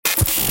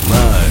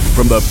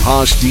from the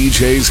POSH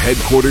DJs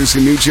headquarters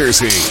in New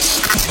Jersey.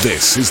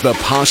 This is the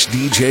POSH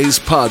DJs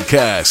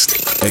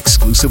podcast,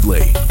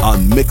 exclusively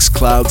on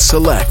Mixcloud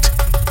Select.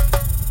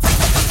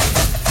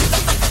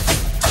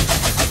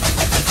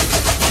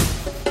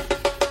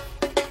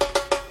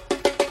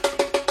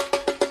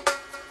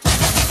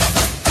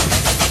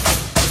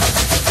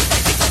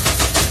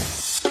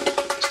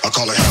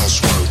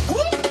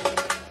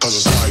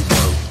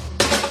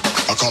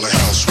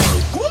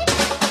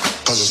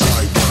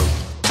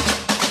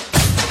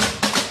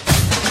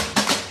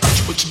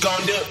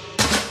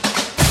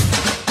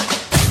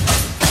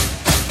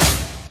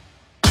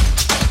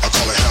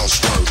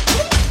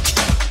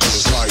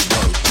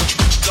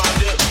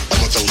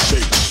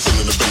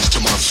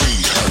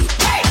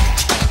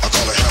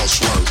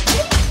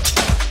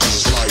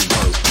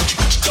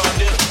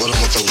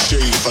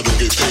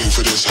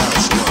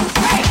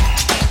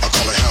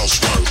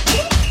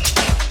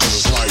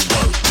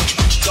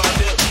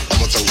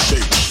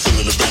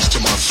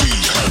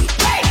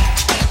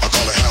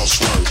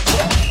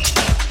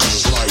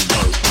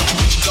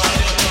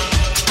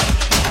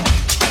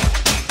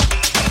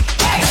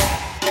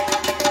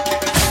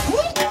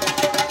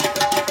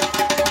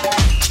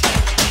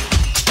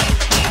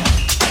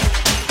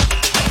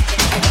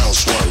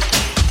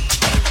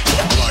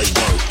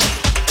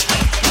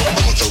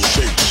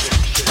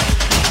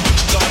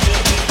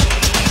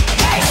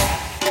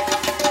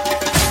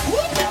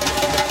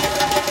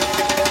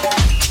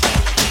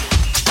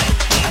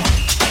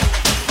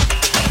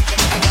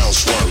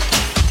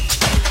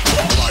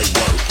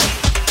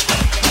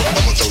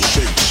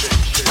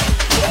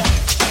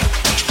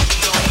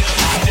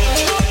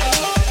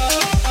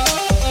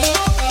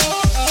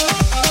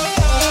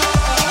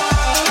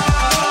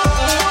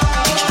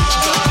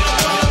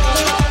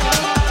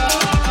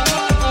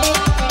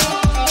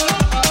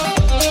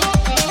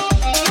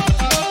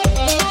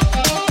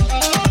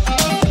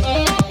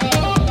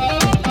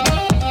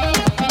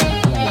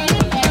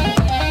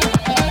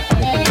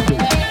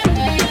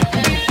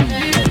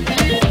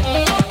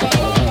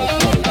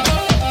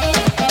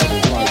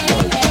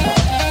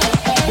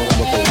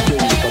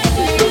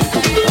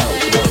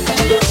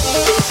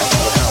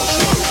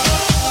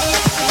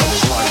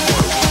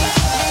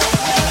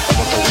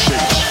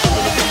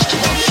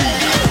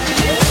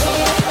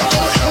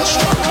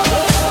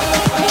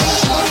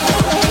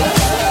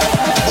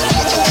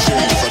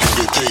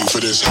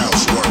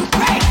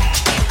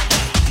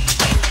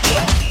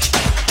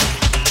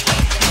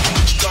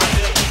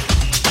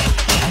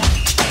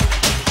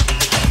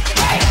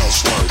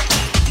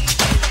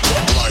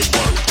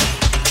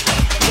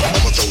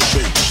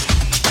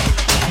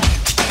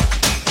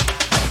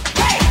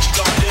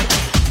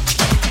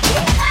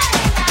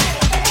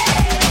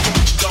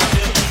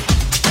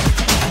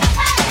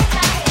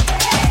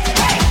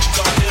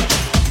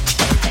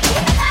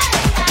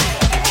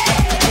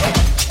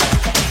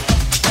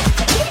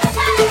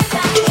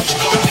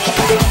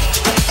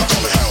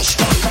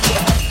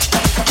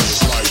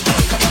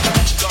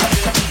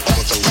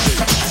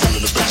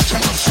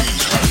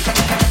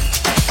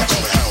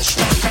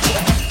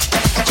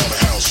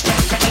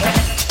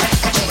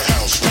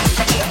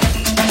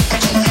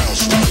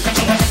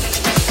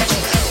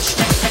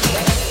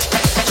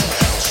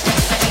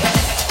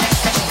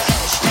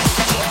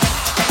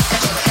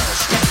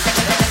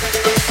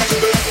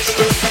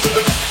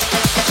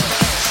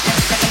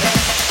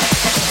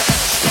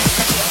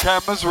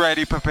 Cameras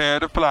ready, prepare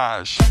to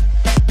flash.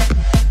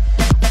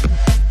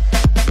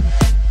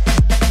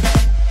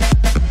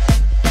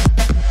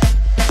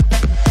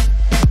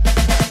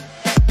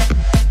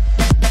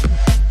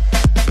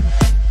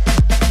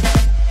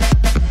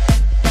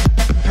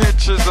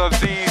 Pictures of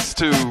these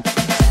two.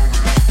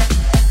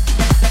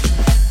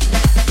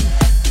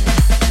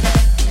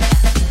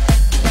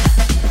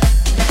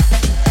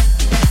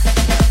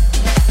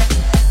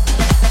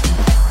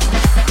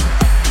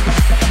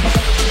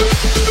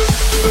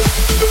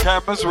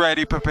 Cameras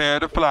ready, prepare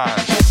to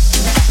flash.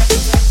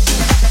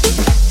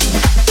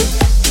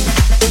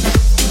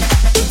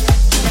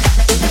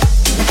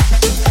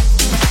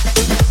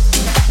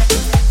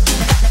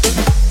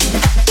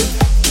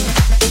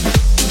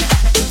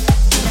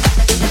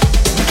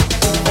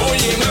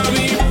 Oye,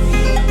 mami.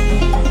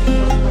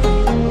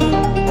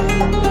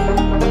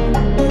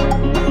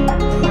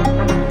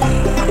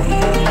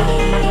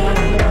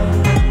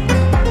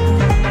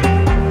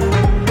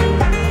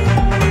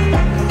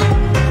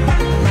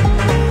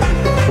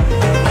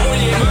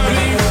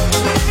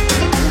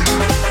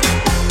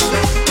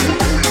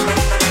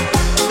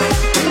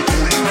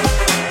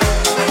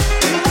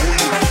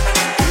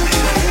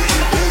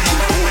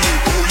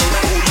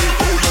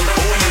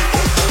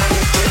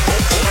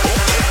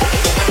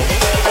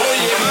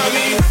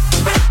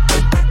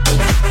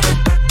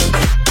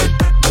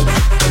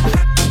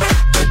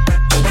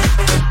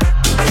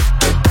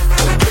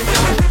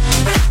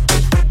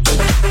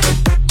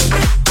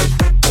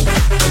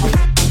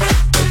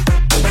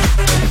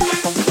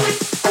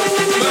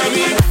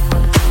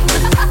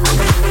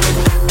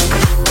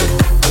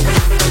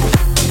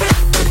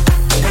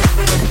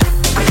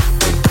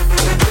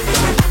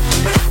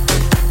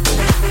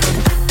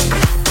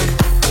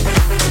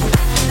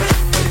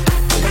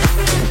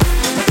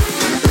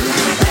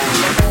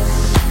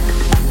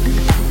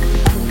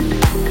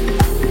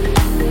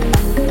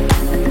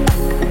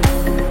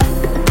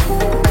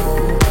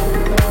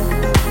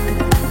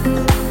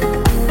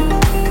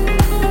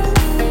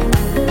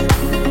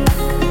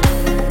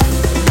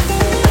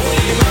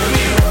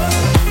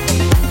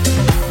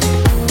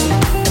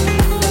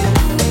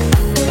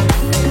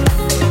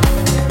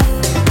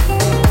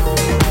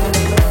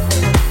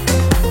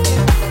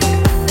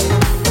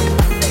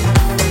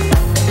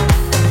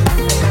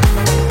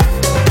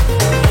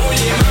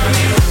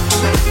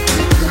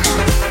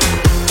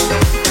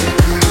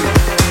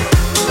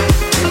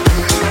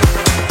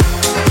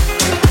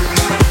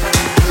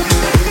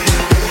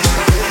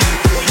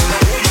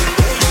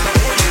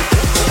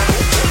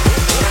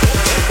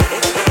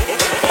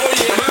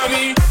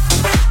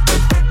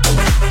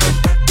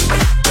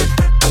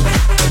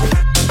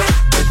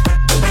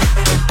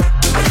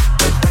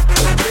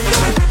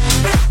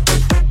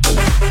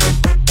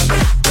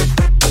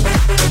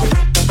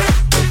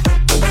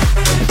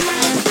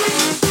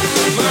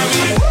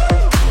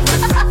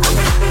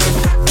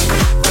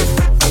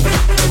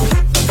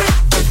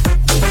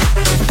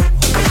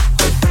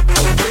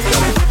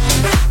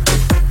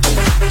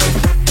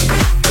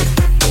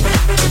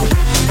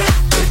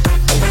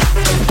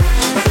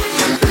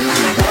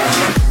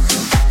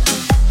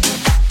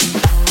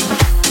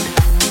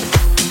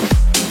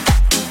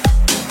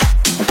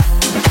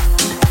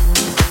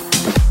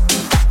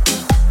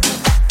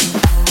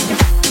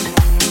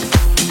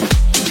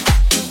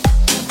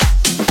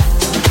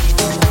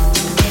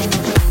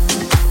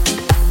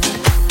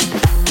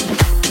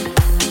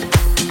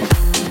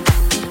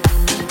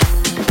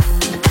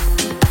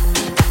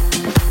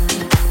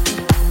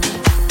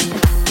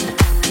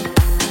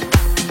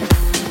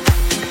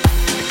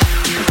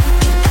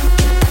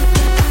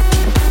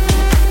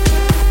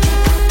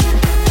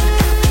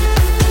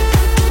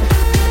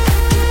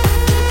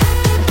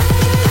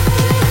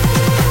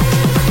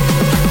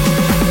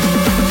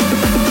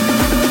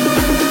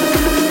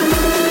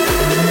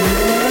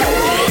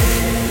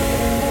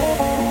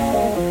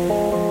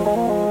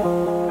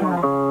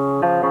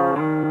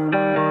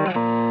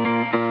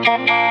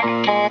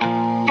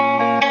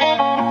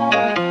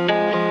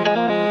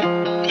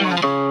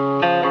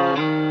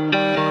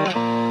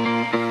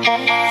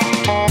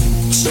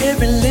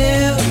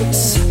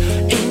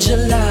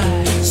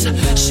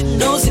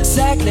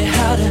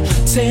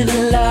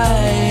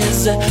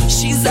 tantalize.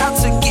 She's out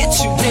to get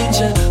you,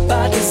 danger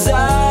by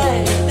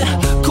design.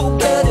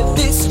 Cold-blooded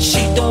vixen,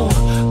 she don't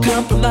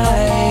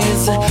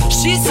compromise.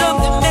 She's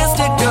something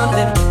mystical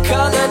in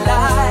color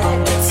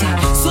lights.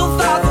 So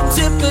far from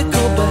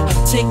typical, but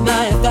take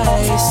my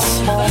advice.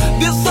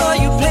 Before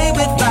you play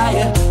with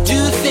fire, do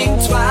think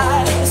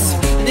twice.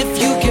 And if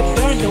you get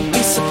burned, don't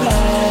be surprised.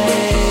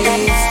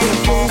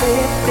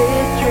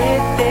 Lifted,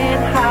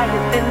 drifting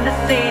higher than the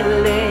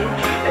ceiling.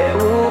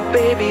 Ooh,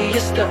 baby,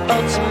 it's the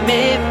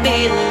ultimate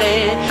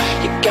feeling.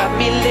 You got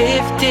me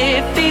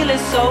lifted,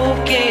 feeling so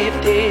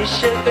gifted.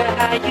 Sugar,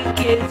 how you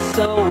get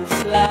so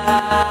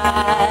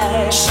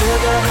fly?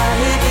 Sugar, how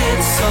you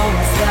get so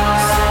fly?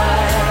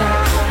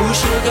 Ooh,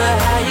 sugar,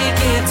 how you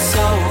get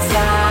so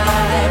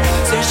fly?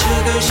 Say,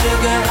 sugar,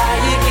 sugar, how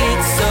you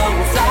get so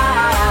fly?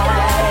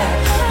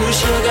 Ooh,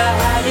 sugar,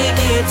 how you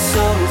get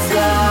so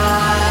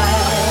fly?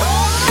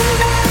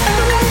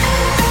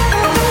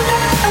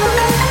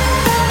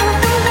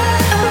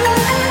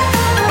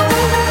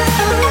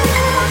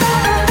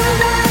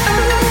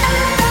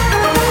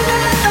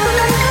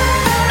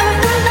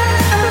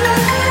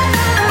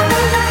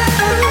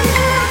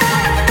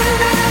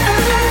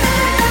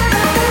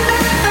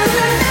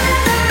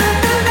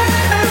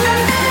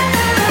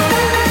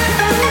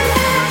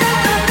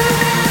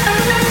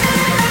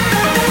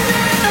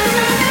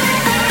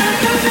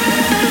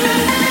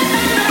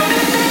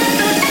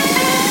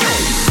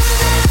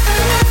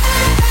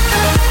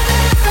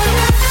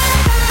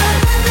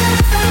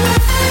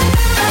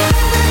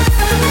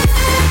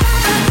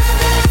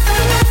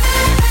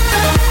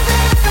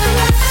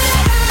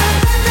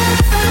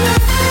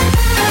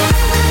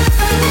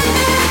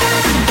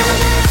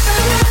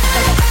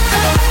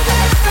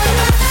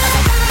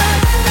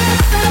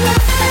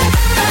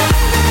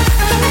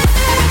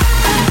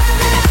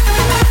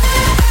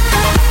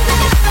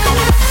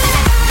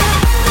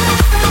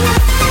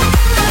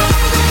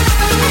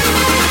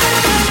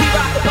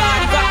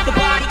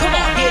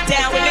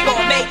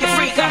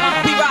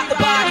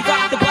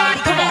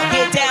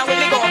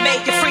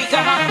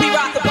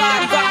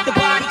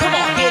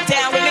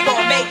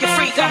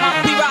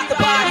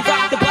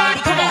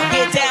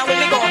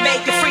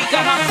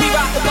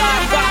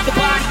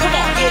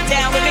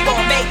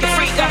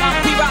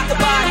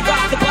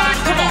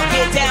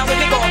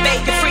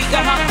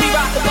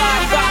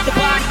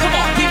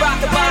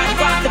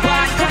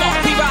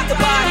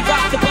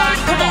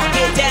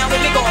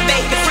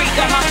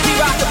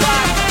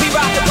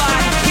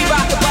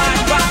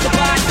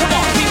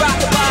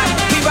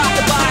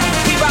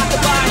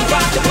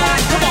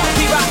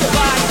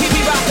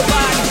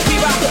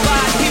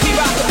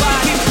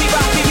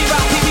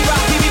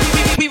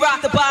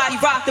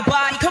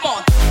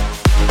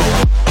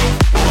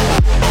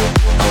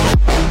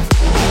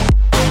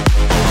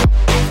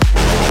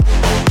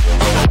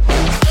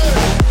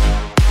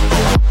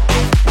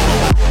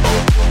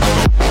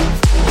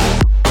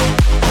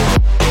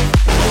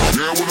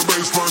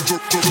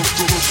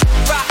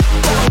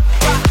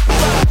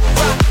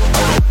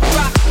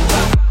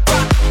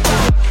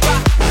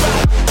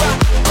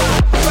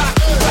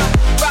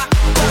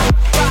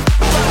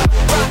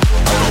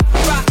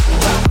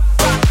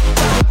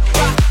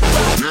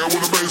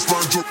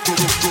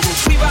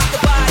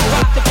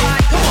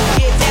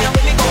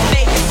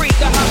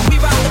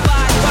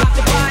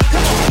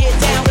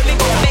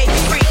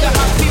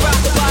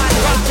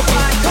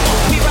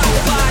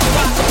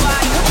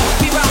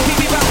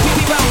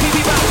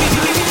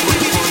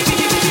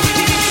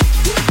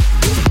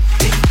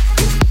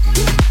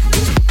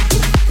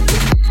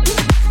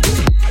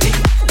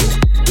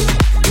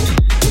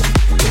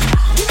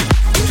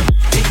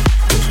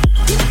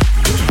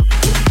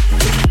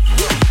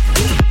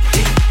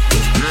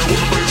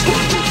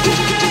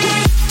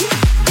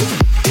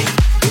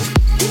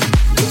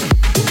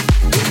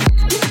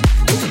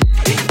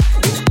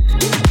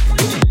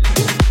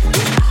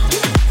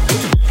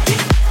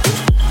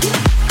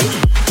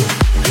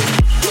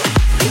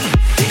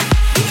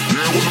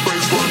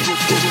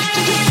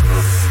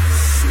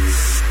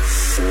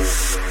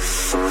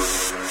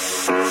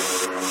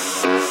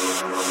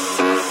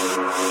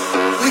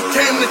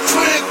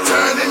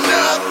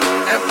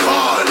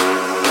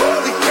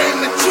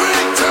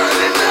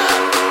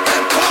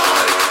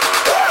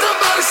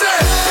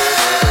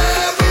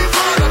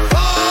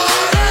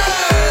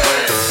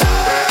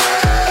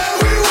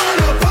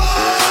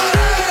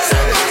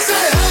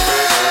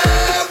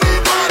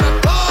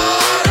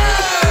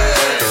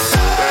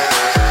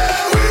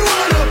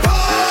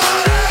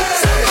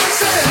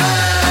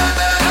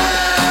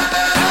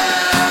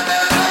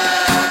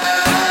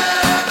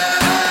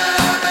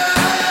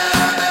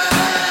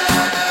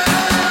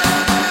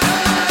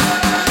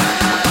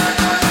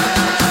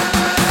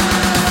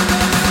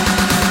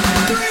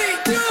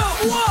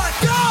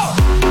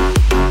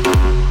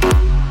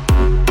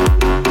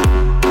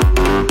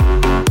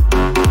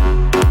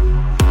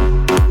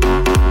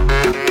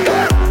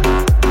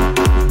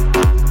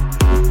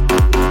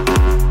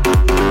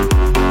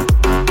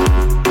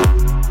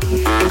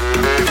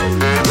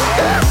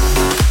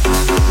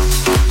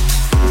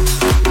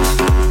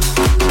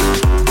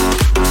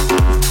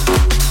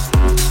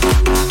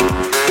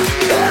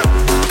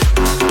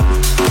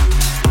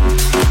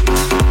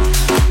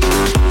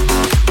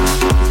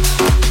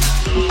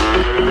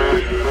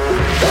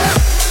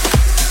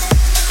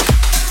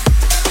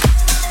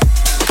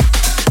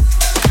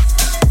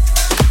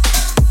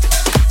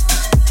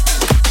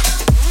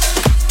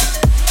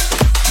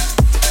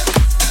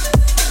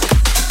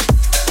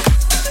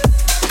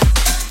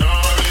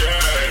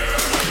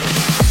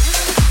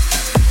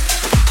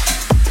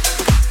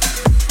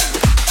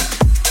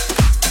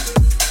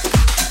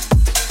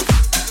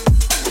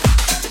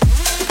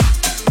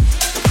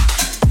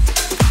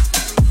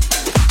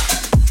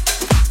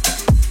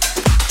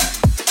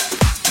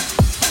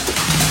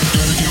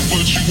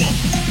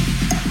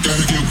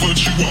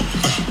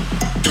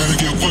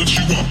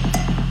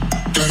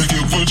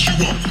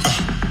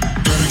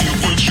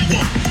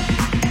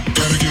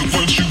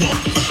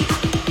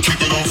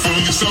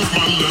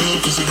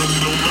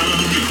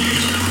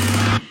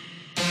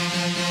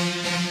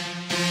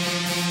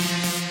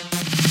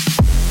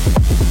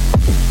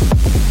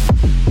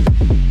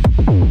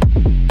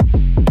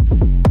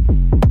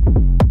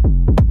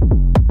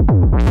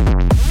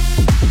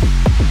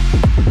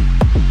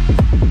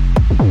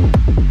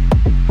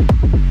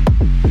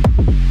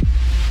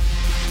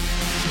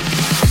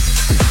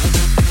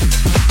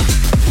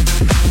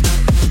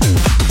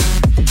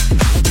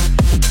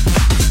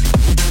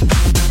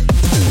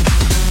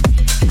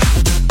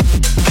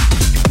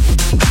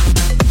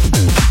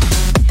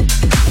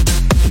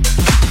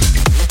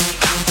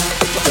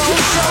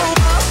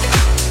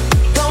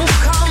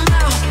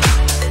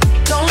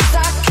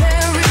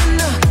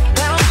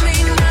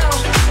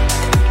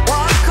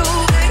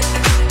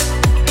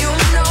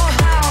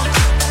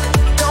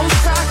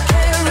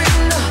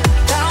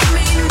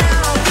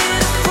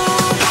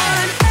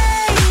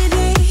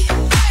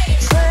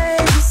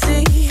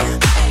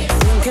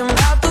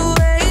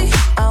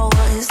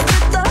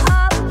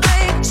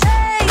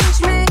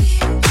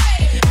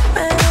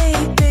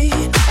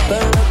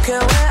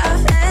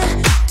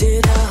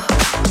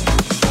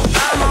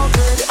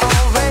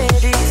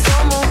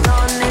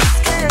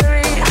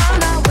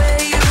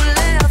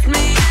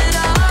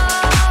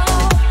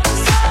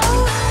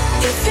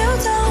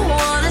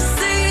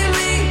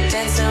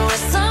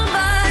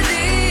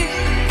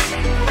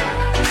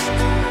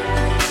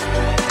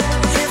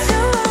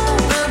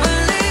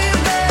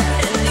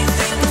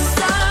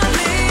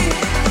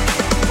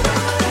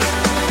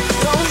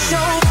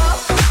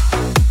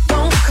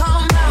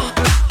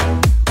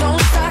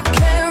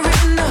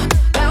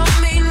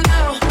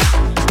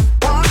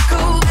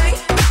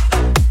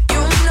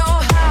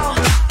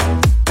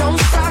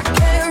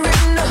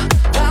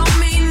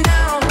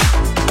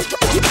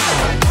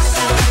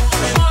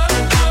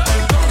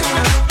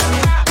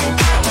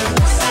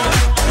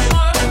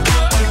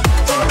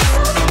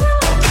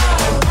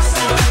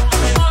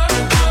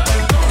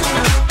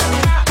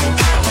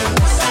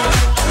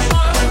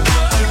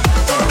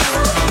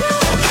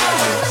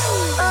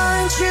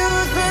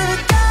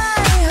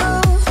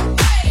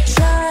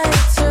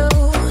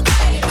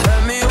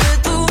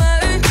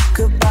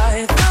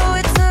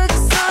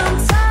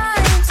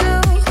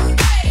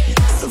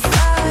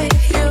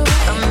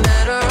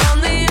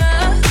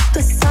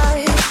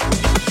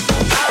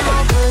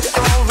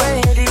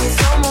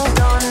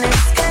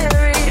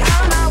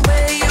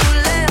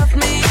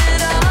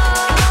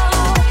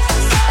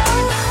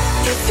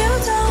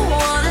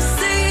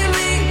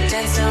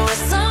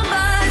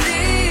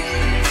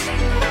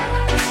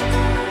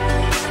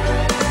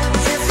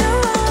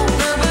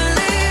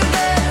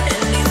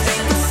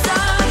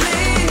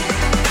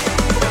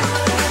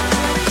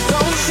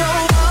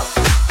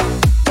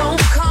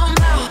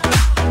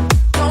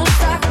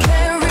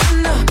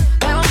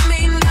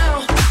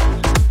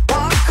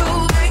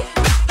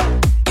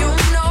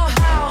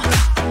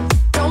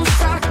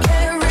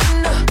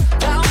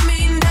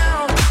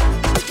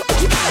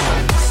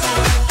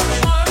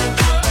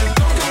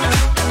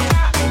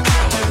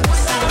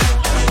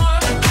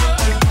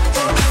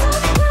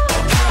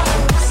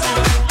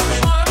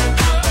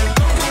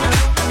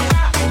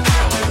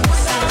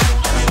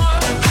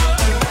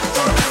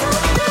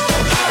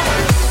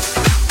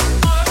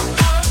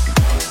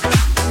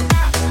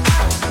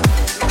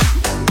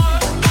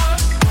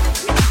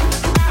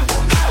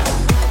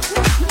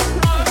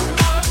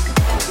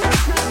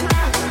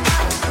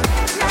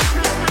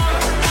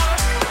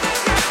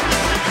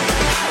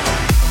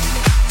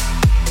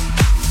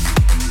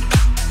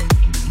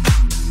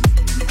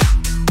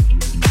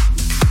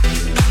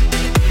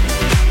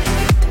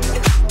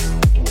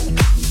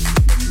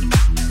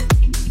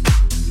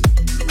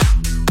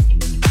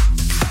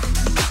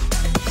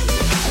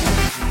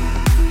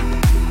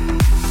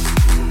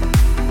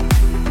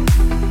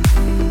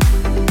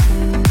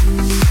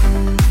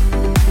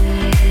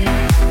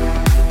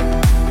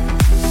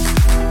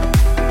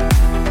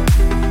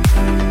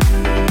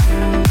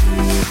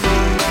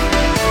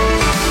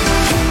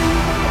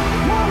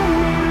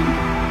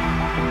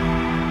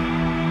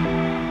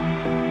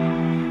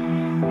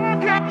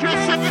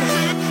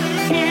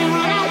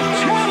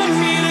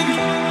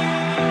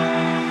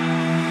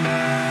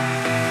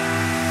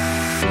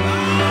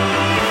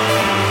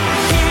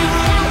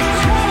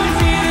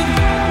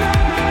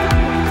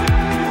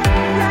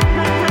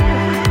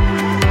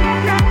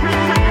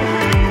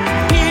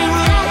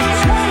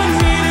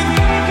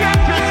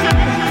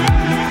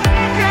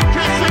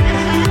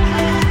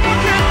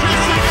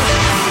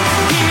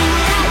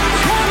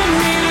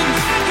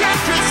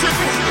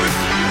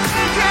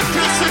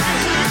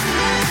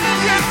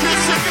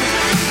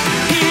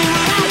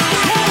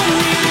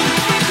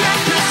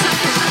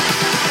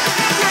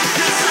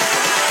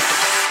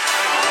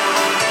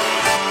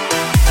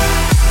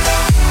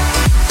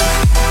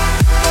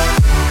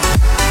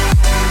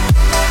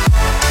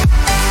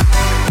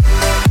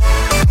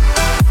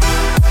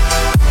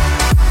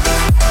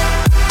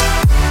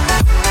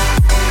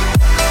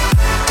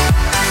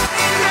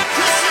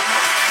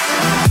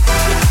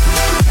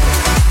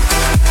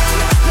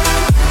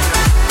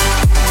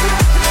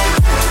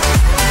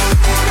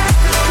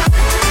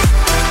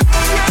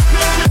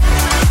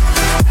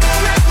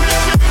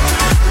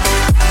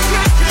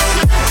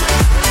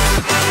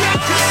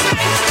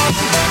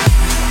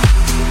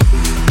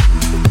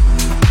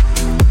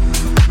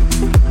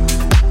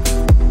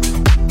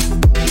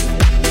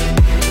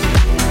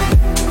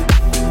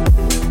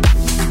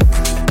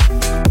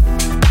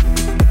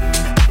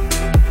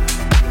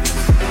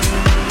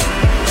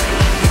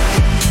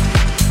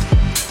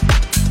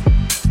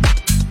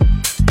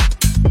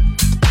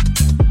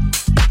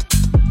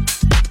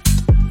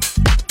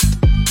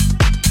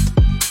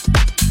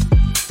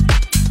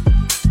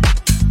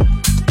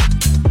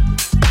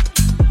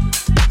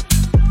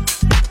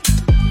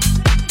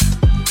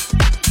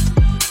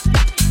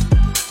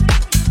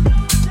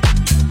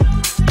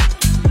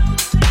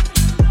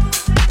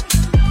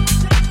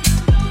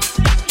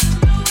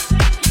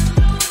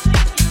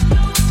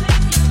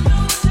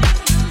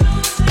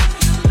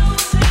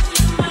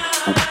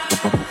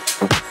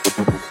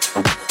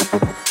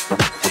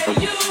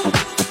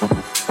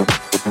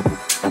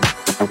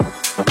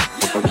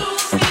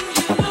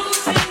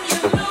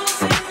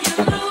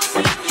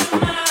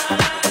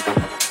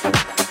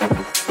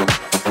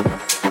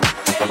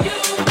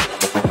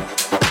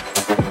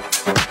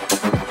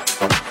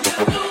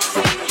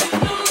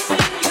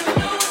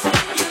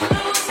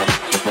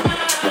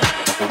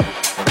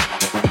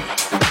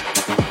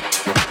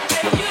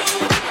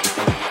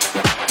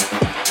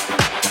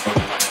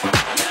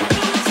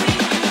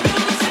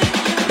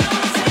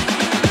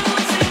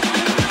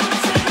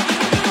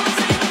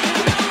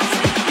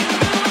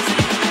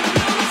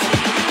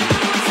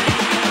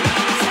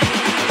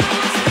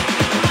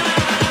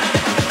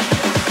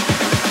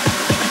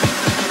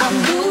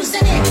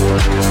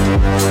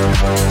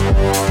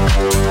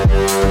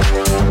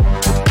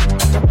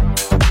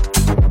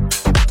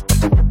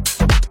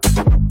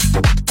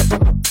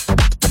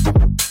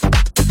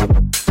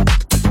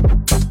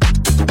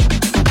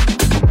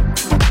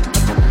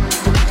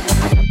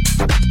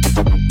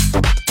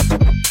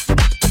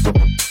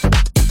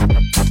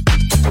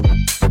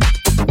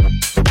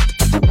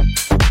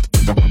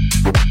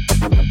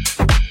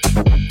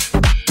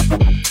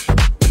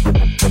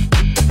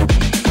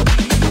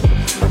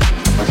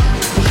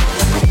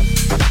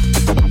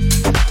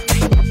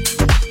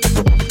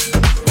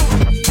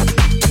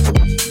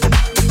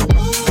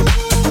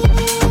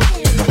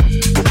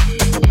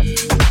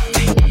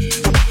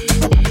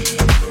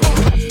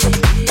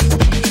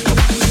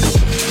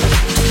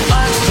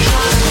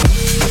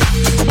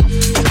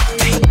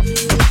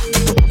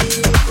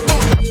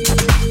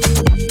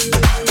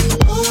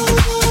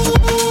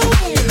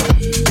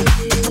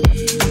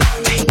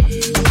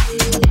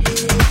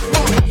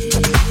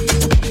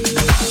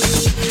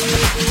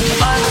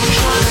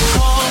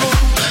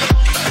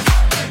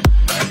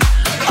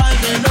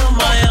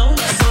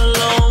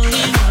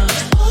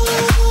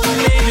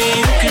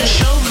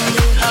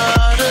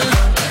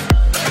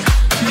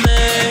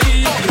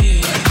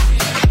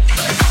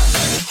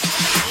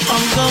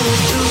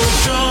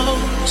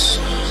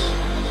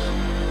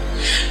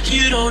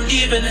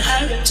 even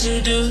have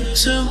to do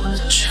too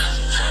much.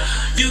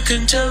 You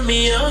can turn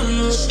me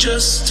on with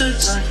just a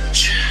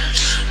touch,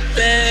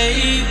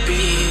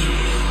 baby.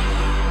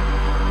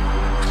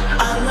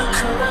 I look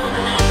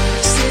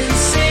around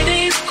since it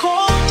is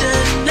cold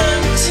and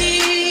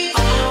empty.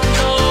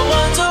 No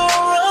one's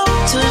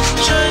around to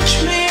judge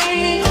me.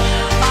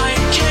 I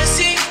can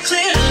see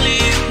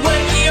clearly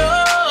when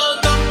you're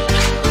gone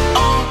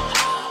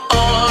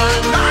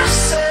on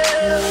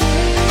myself.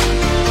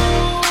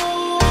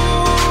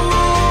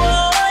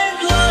 I'm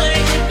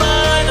blinded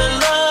by the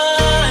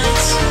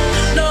lights.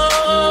 No,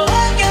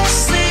 I can't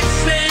sleep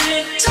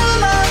until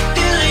I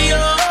feel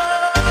your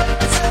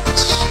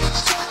touch.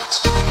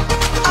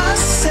 I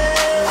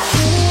said,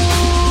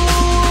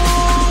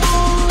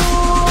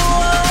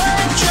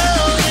 I'm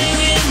drowning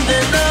in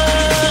the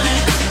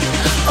night.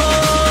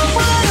 Oh,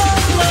 when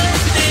I'm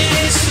like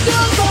this,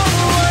 you're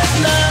gone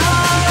now.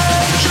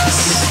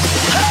 Just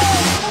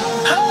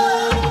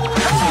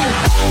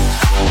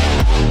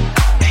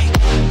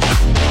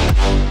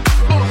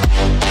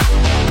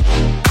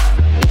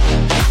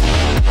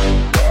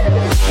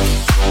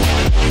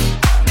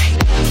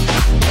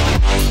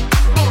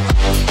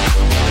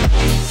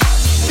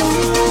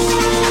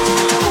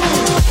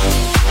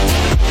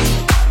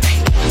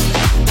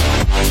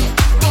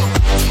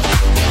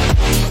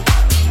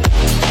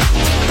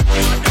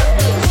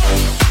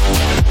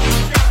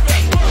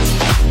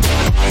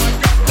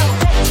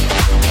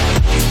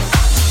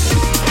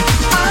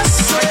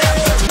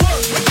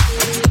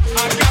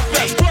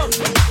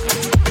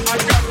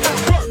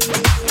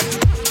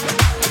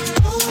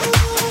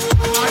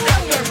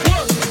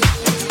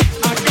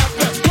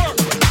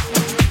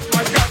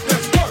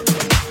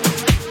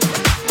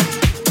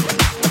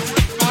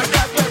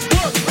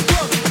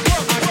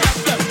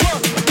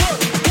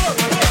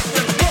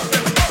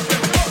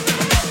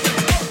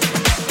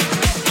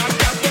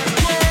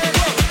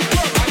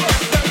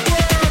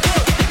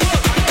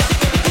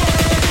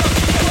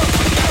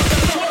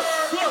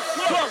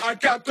I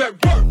got that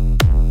work.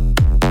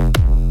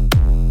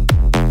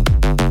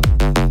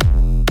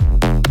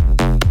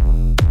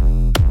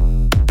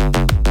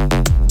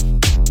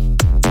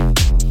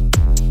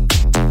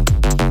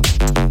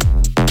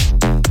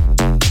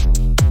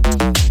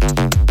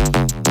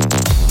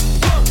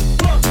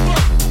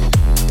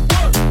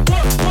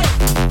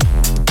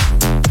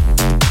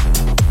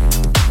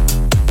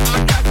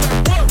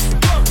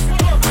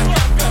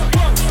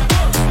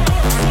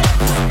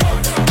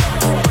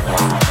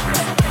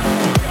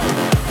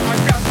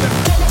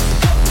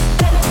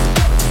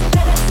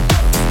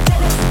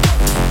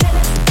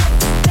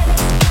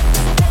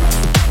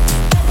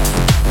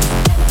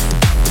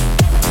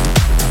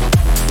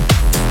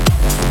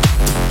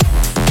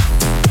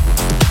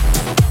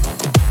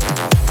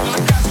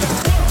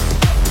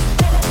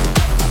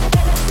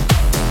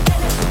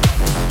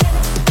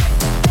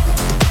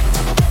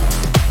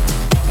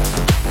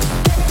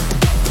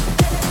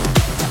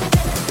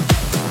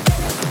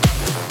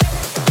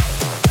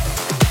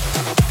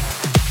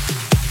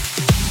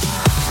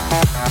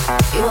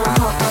 You want a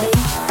hot body?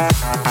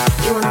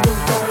 You want a big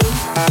body?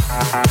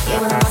 You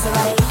want a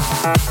Maserati?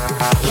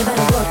 You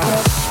better work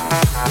it.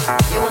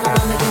 You want a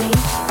Lamborghini?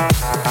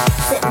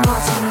 Sip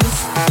martinis,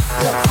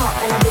 look hot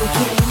in a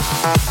bikini.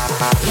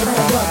 You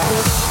better work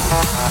it.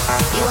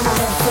 You want a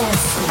live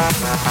fancy?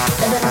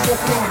 The better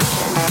get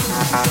mansion.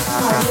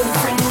 Party in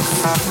France?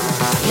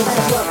 You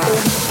better work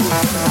it.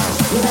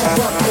 You better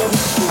work it.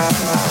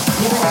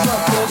 You better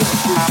work it.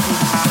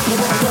 You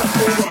better work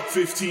it. Rock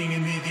 15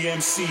 in the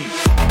DMC.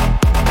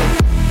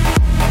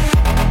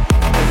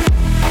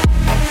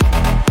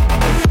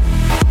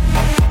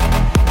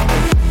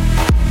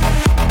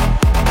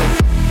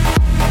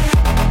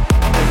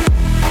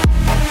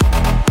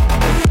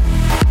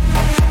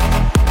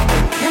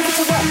 Never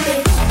to work, baby.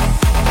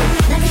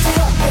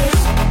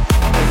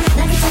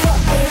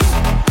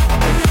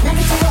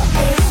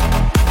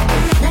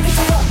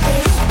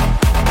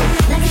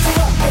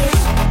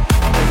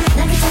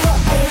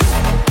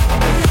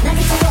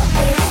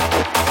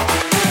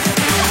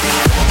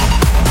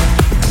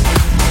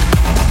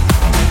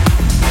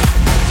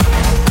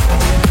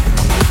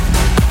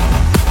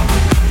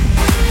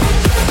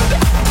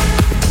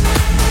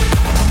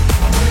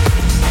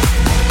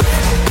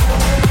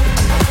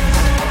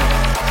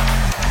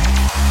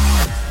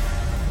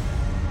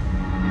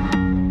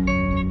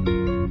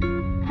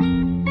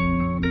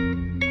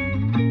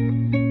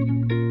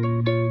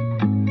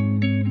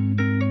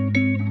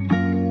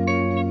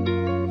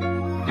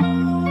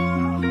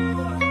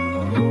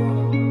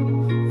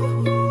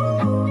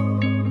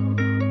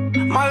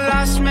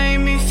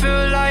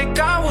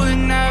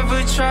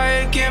 try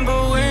again,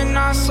 but when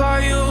I saw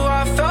you,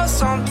 I felt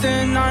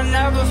something I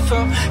never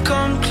felt.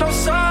 Come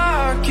closer,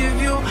 I'll give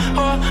you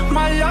all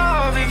my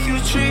love. If you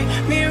treat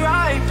me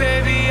right,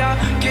 baby, I'll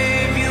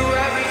give you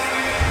everything.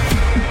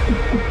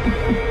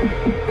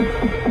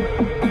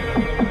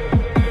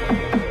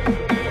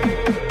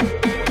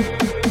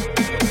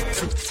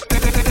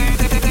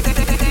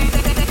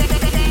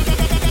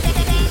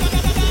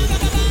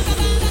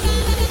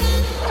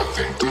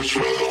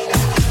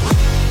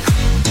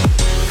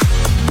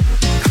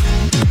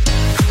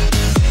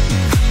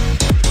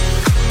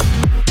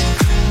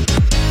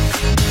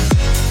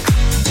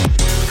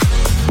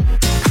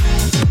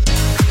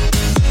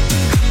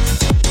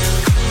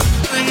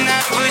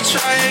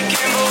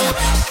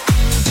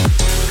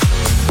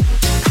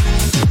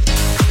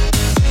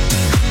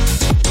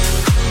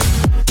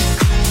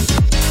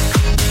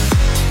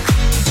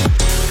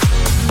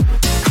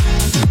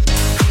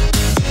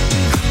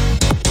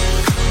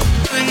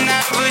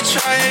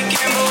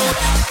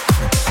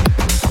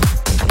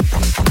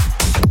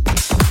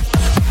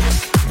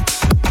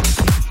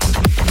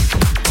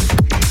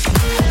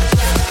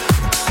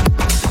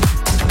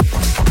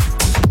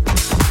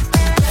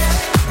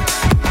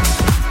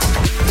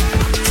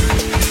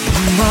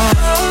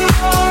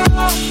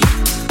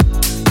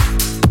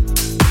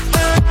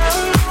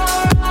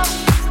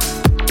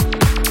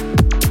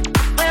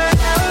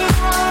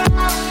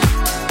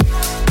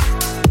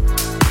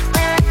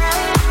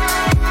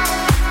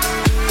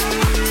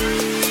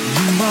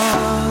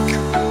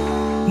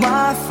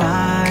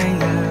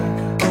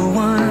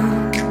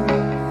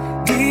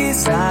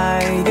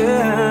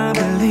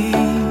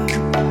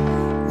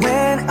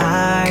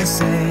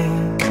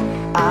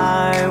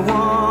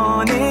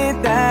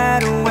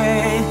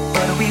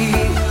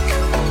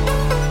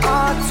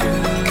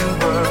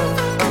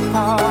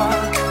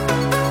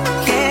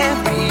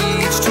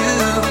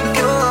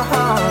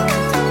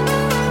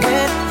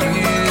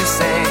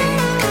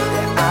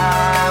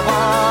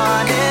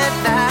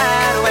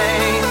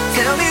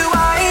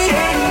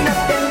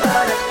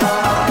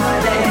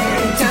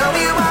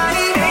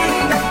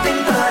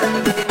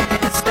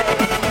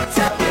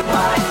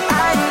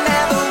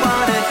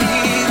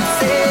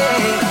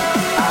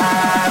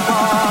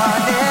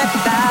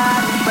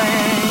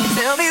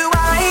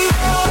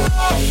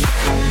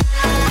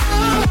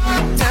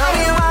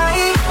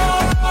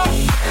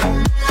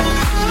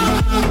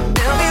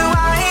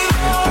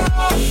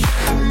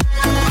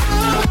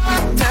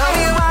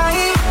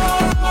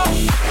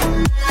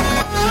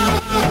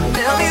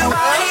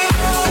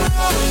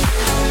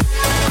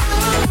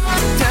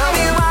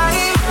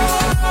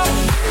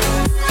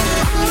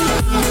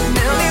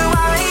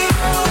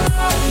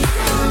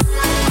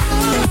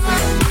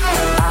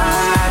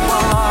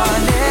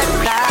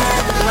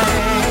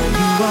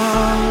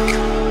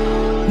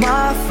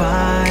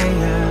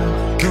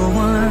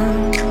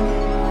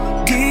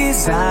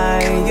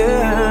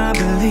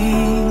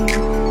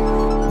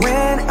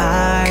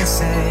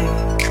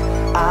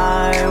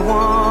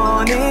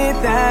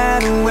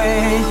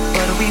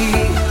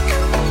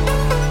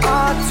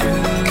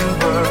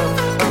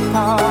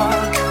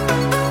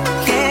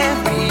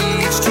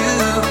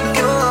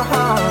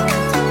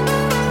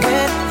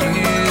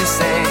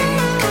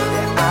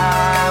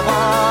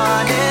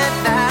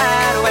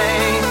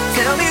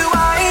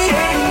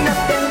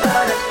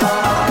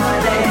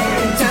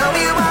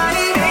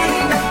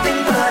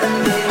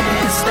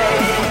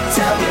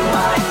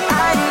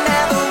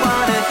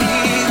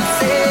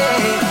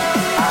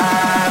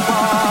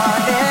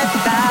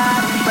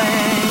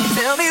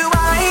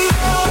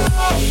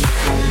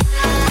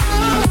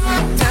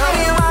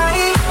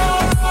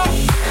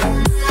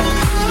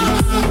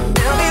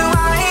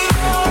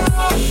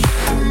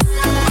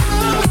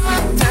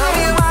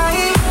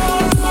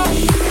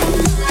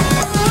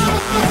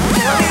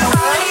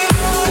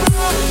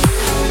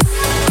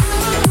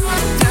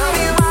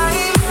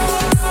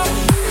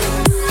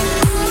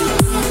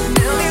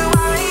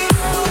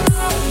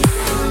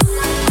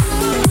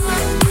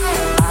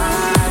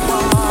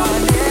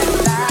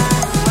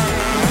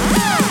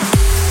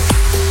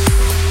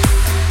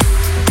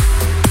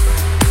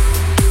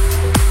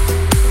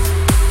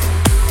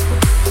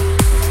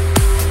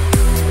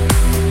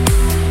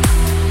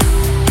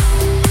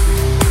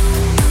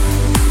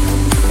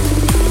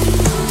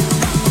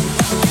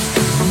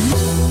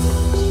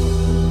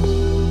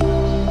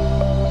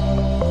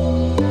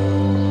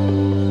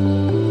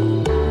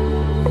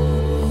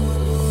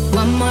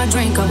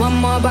 One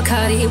more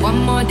Bacardi, one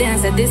more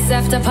dance at this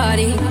after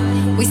party.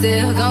 We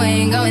still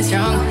going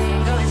strong.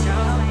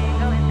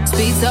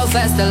 Speed so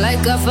faster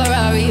like a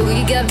Ferrari.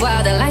 We get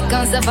wilder like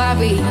on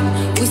safari.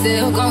 We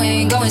still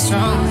going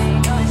strong.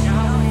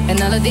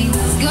 And all of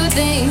these good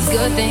things,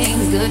 good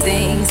things, good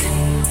things.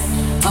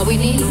 All we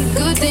need,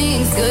 good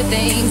things, good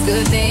things,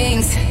 good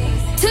things.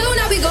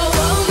 Tonight we go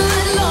all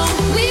night long.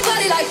 We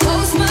party like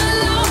Post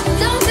Malone.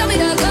 Don't tell me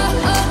to go.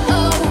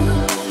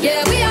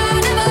 Yeah, we are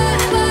never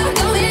ever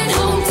going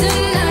home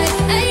tonight.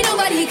 Ain't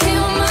nobody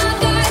kill my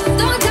vibe.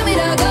 Don't tell me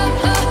to go.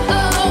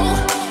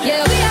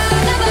 Yeah, we are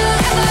never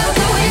ever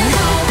going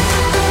home.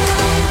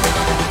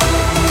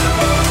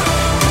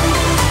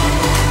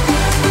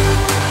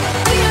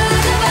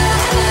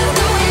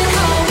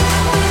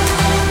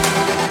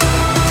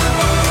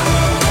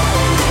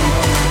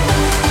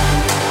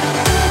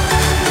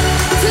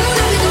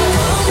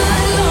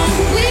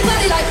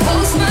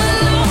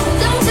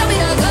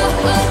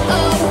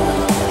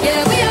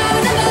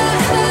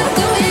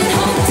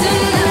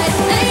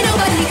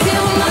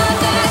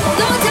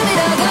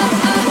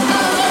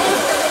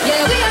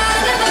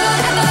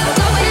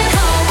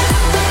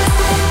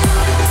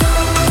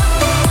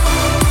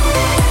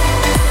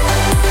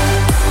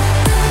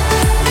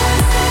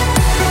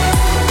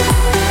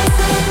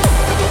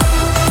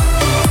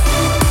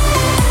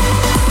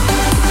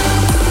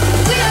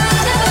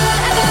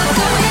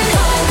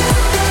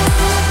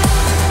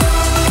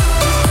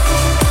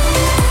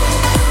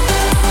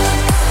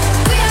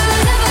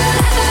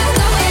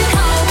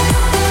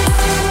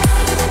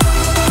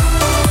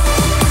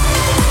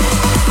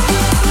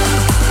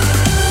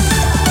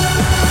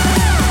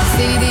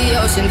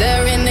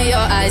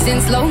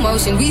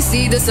 motion, we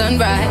see the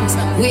sunrise.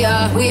 We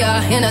are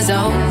in a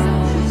zone.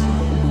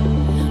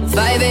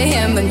 5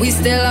 a.m. and we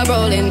still are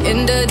rolling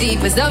in the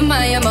deepest of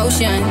my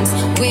emotions.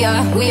 We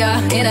are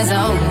in a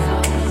zone.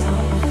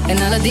 And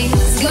all of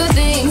these good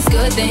things,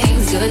 good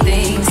things, good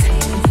things.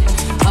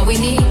 All we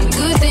need,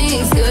 good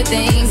things, good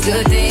things,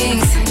 good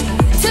things.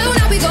 Till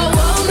now we go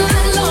all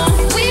night long.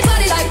 We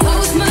party like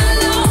Post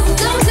Malone.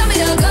 Don't tell me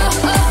to go.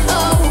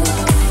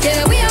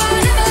 Yeah, we are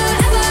never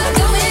ever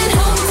going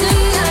home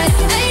tonight.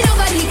 Ain't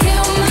nobody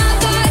kill my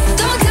vibe.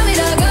 Don't tell me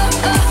to go.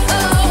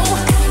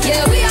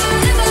 Yeah, we are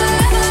never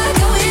ever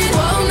going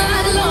all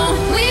night long.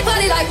 We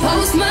party like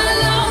Post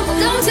Malone.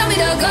 Don't tell me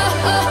to go.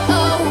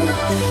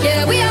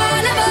 Yeah, we are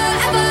never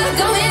ever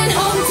going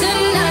home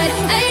tonight.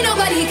 Ain't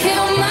nobody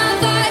kill my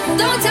vibe.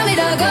 Don't tell me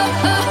to go.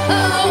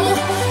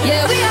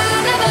 Yeah, we are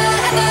never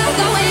ever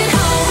going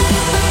home.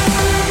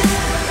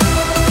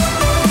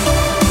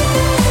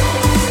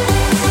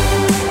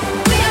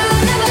 We are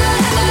never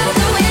ever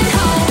going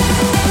home.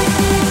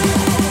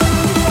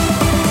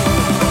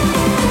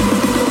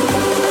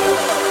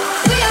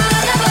 We are never ever going home. We are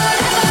never ever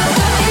going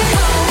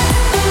home.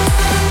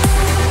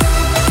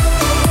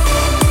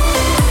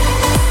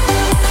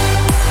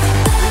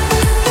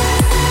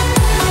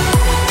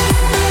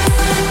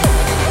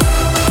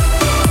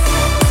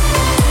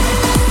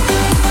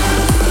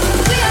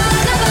 We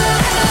are never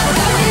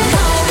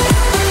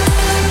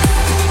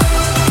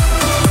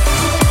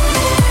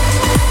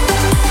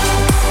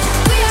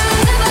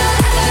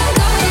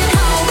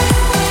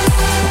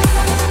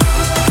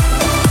going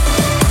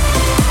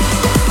home.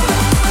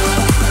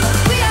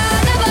 We are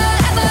never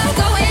ever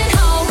going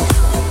home.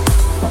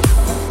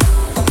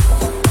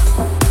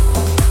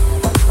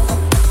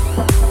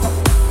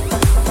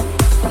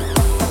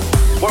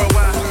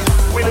 Worldwide,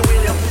 Willie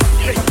Williams,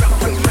 shake up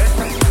the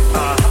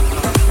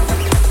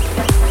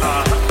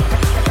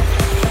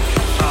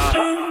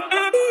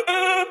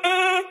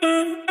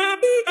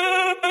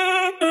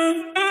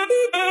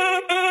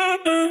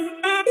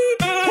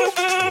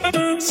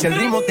Si el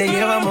ritmo te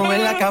lleva a mover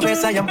la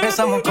cabeza, ya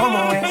empezamos como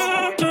es.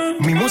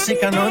 Mi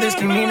música no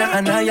discrimina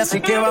a nadie, así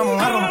que vamos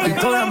a romper.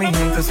 Toda mi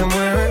gente se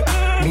mueve,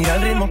 mira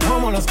el ritmo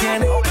como los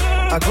tiene.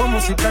 Hago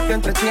música que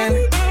entretiene.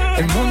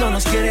 El mundo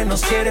nos quiere,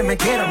 me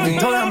quiere a mí.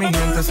 Toda mi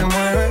gente se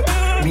mueve,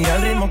 mira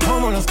el ritmo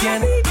como los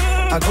tiene.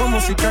 Hago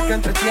música que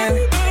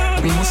entretiene.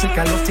 Mi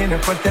música los tiene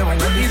fuerte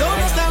bailando. ¿Y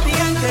dónde está mi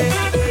gente?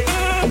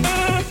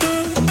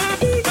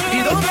 ¿Y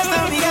dónde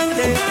está mi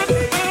gente?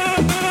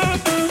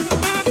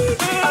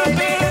 Ay,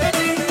 mi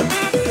gente.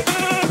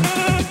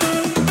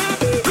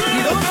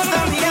 ¿Y dónde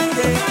está mi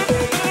gente?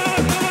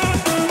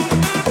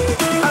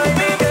 Ay,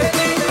 mi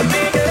gente,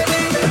 mi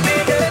gente, mi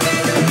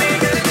gente, mi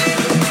gente.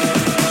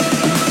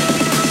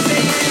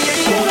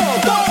 1,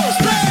 2,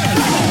 3.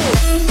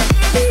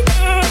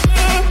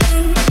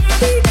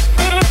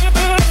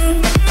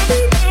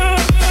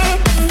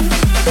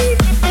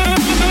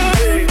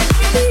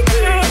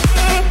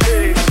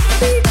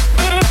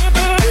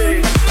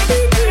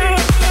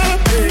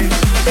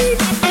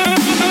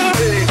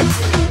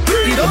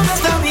 ¿Y dónde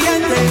está mi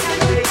gente?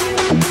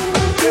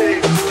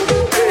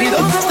 ¿Y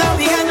dónde está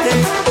mi gente?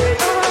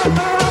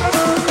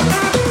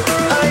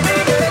 Ay, mi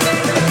gente,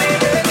 mi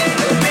gente,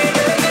 mi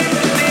gente,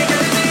 mi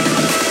gente.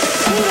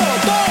 1,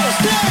 2,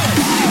 3.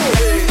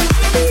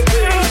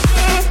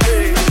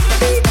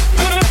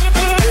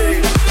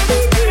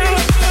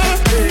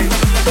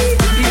 ¿Y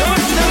dónde está mi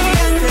gente?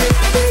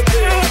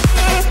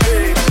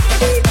 ¿Y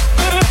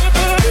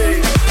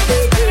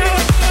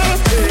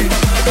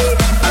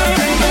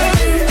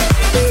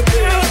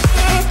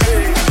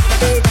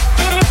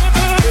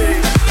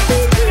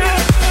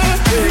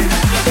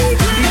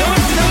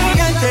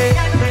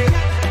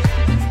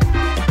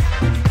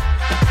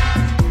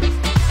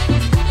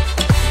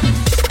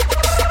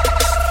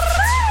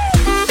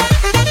dónde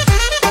está mi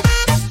gente?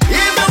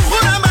 Hice un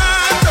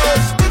juramento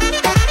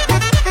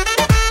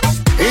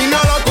y no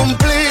lo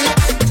cumplí.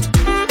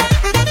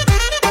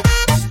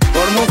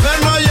 Por mujer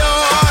no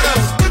lloro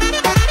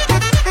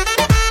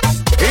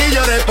y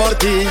lloré por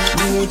ti.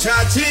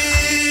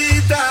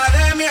 Muchachita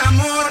de mi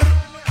amor,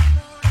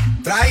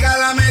 traiga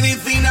la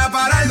medicina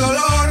para el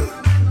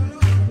dolor.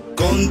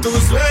 Con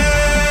tus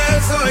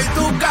besos y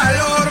tu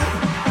calor,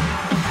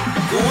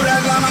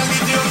 curas la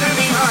maldición de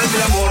mi mal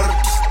de amor.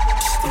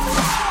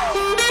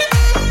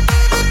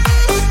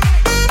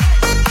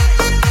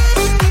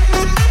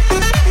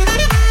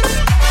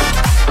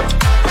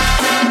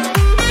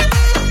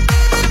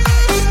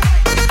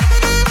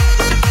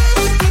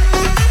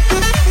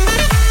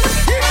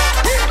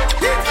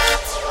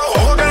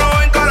 Ojo que no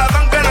ven,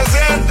 corazón que no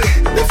siente.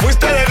 Te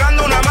fuiste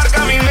dejando una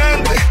marca a mi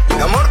mente.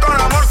 De amor con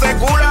amor se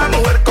cura.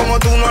 Mujer como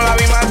tú no la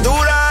vi más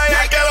dura. Y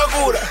ay, qué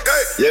locura.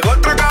 Llegó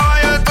otro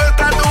caballo de tu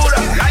estatura.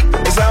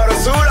 Esa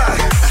sabrosura.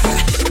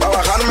 Pa'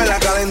 bajarme la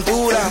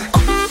calentura.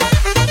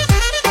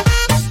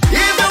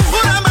 Hice un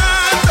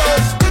juramento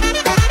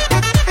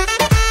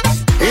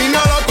y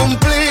no lo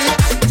cumplí.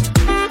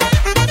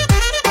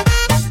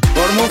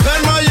 Por mujer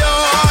no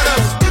lloro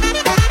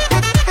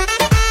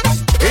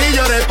y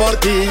lloré por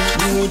ti.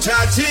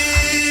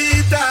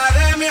 Muchachita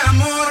de mi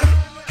amor,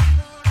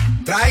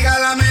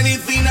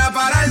 medicina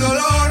para el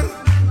dolor.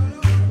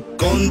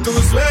 Con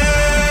tus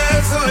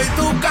besos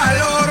y tu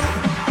calor,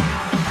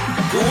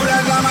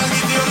 curas la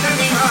maldición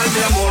de mi mal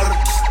de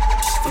amor.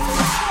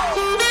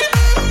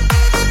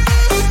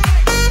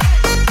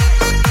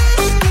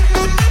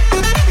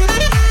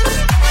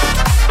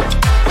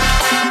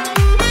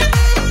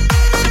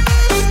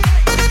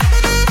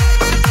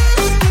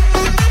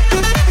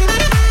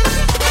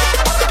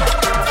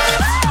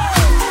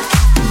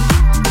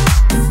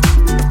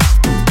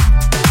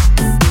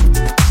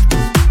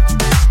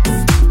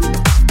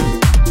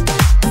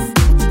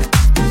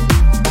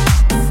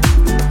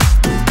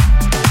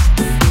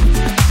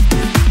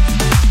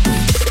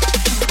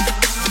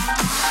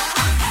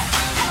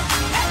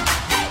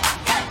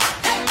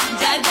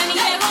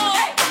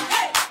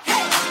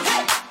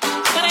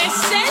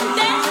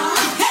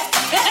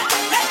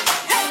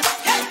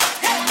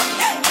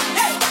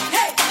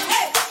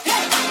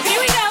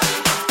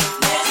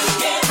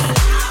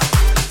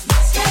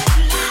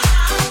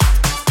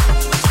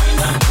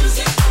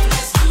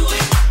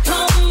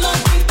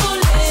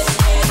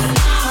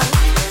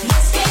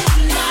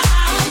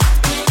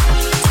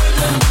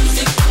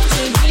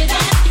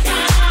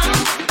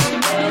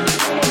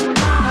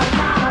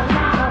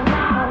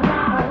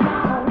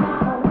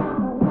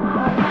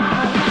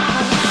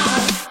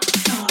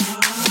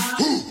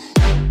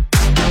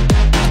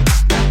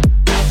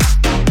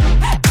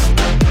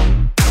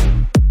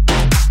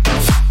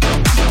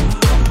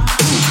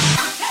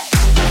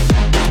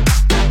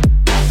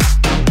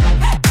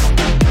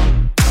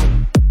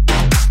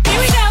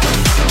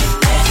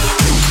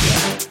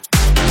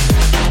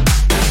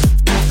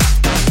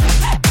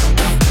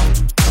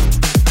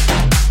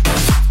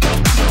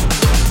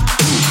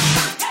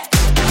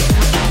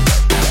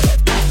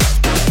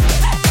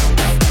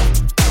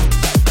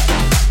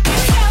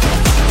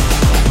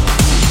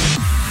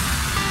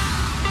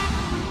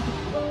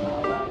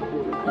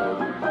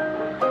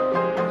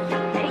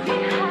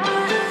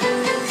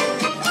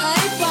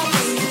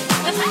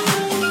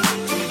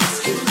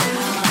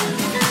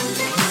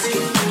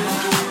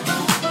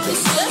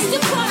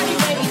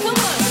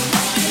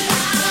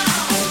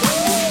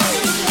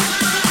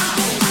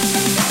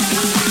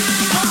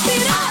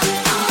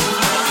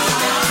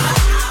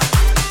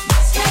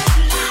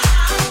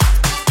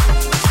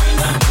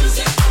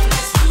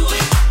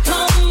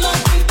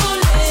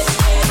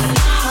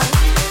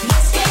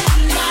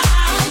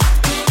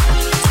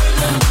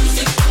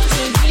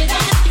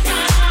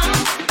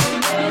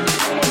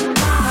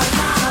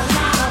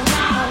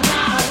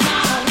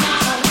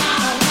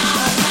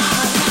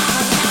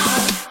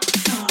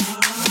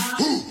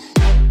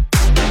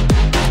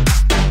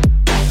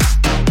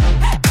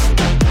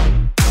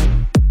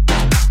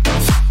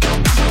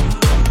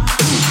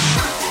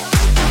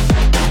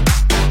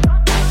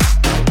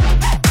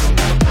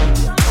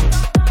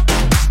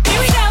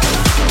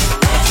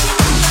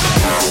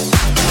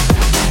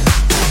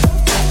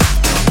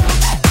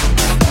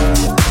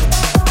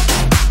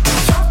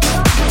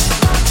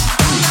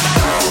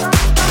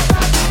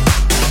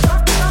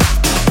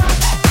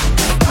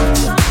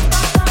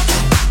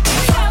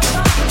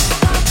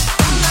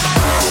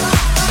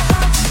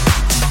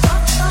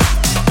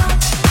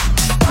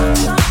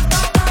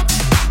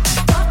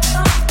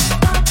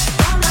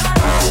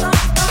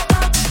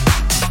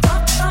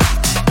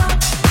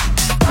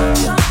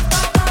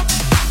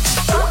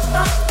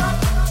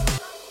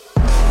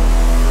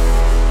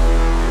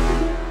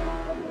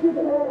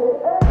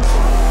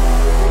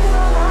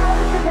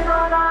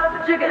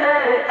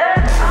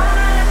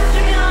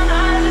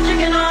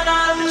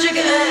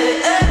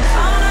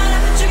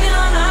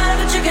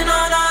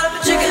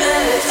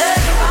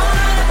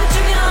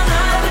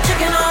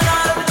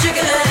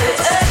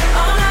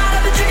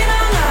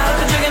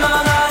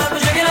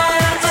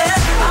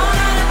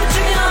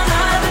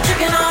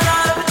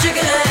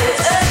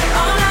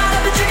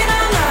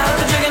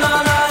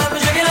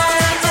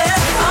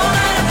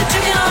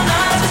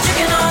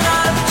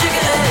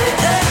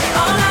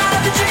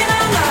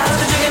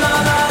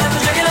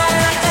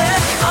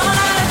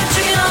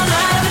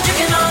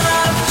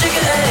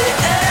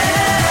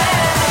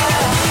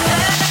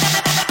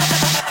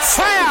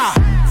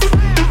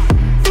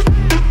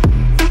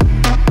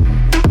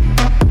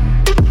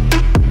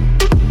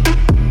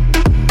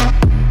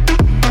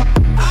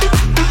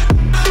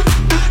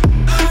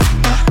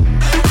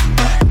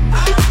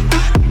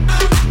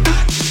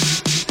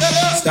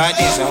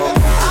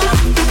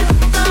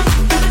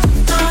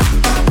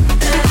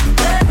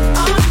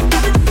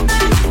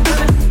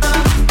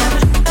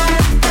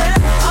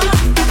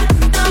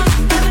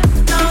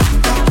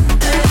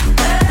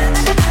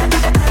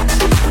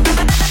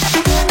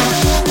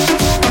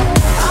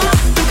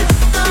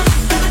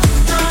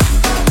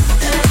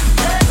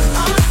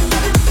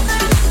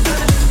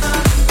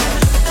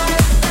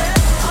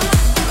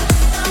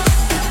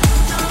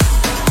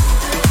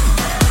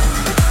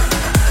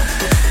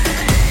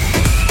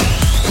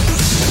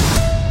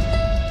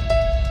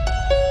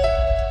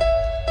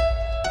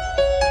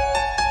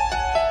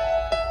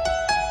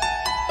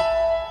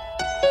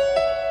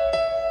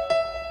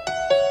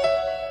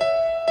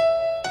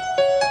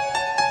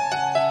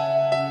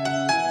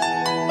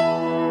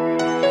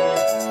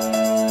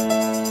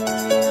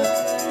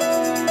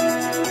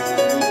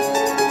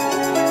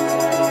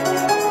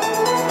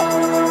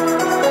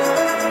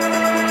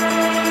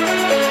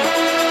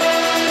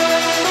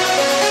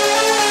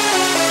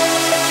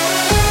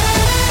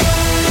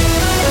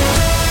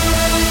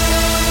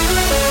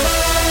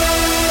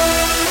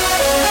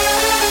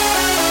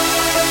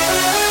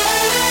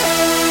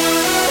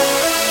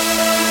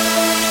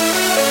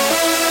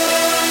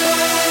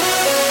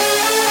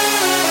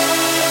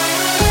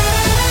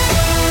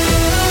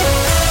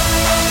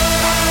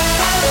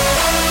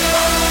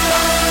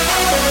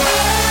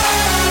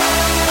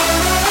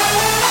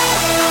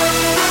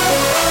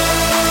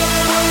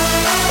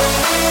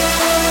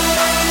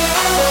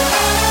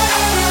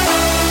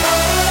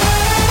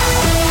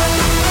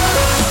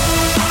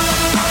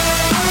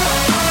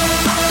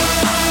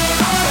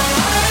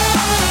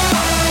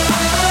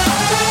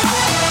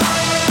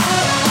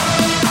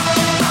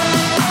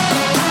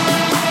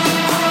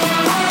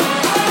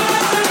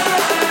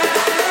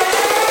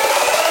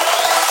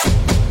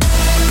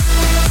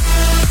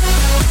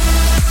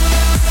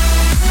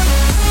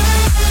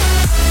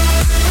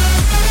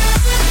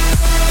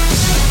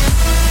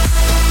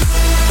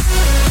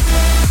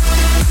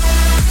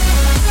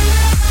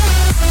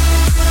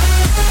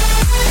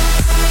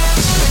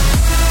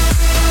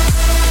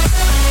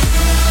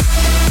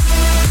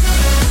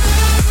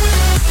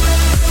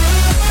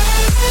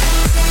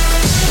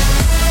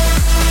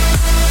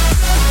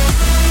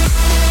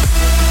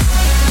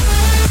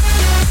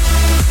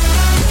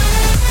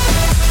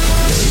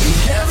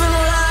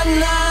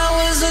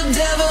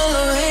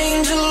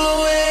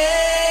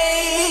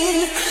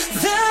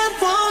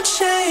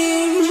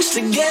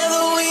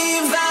 Together we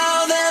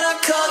vow that our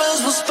colors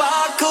will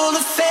sparkle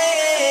to fade.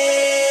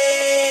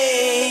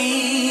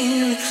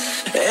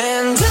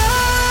 And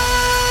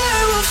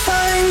I will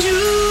find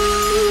you.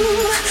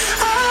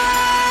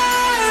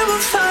 I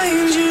will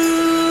find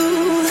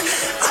you.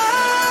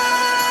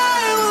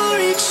 I will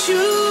reach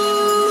you.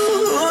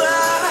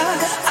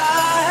 I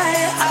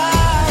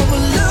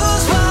will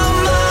lose my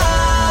mind.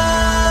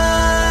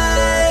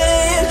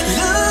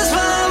 Lose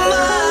my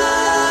mind.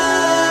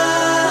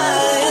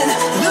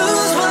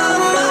 Lose my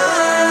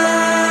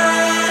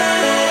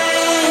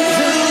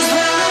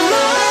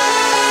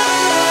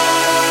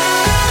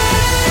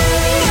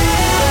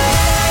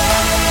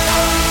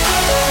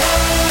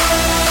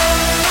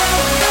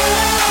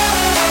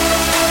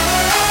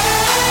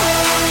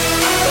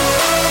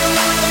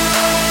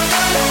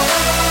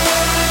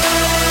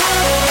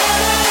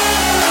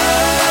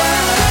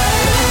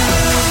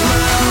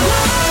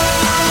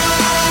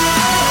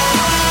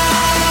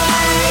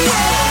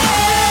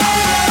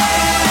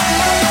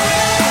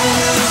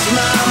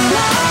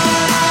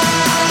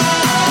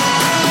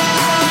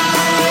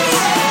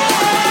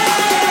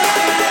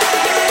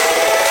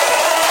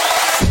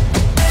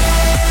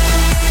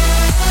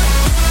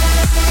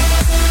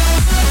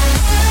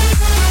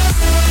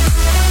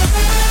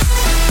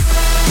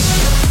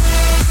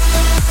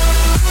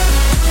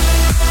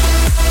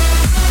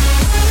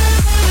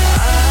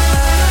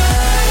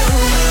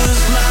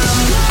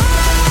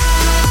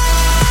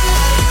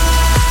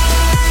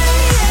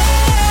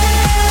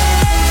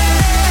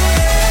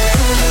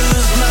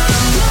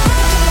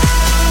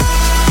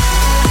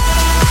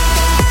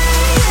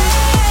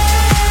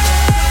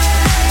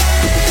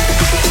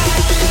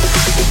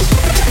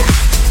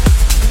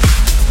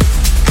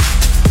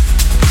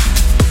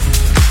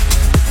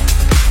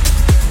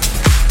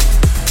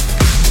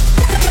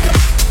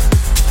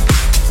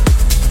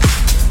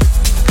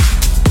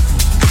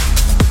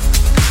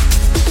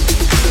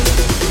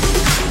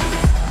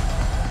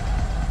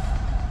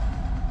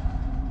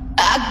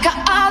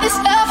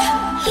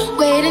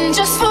waiting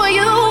just for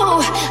you.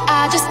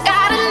 I just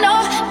gotta know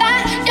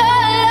that your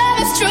love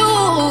is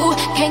true.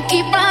 Can't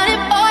keep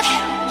running, boy,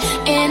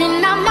 in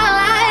and out my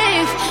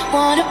life.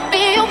 Wanna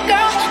be your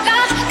girl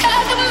now,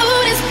 'cause the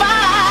mood is right.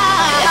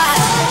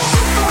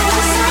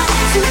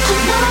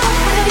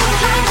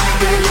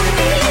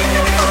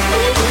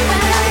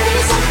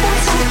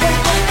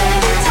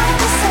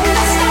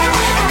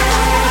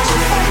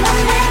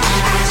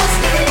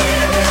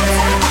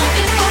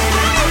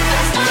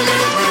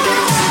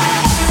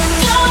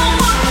 Don't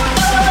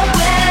want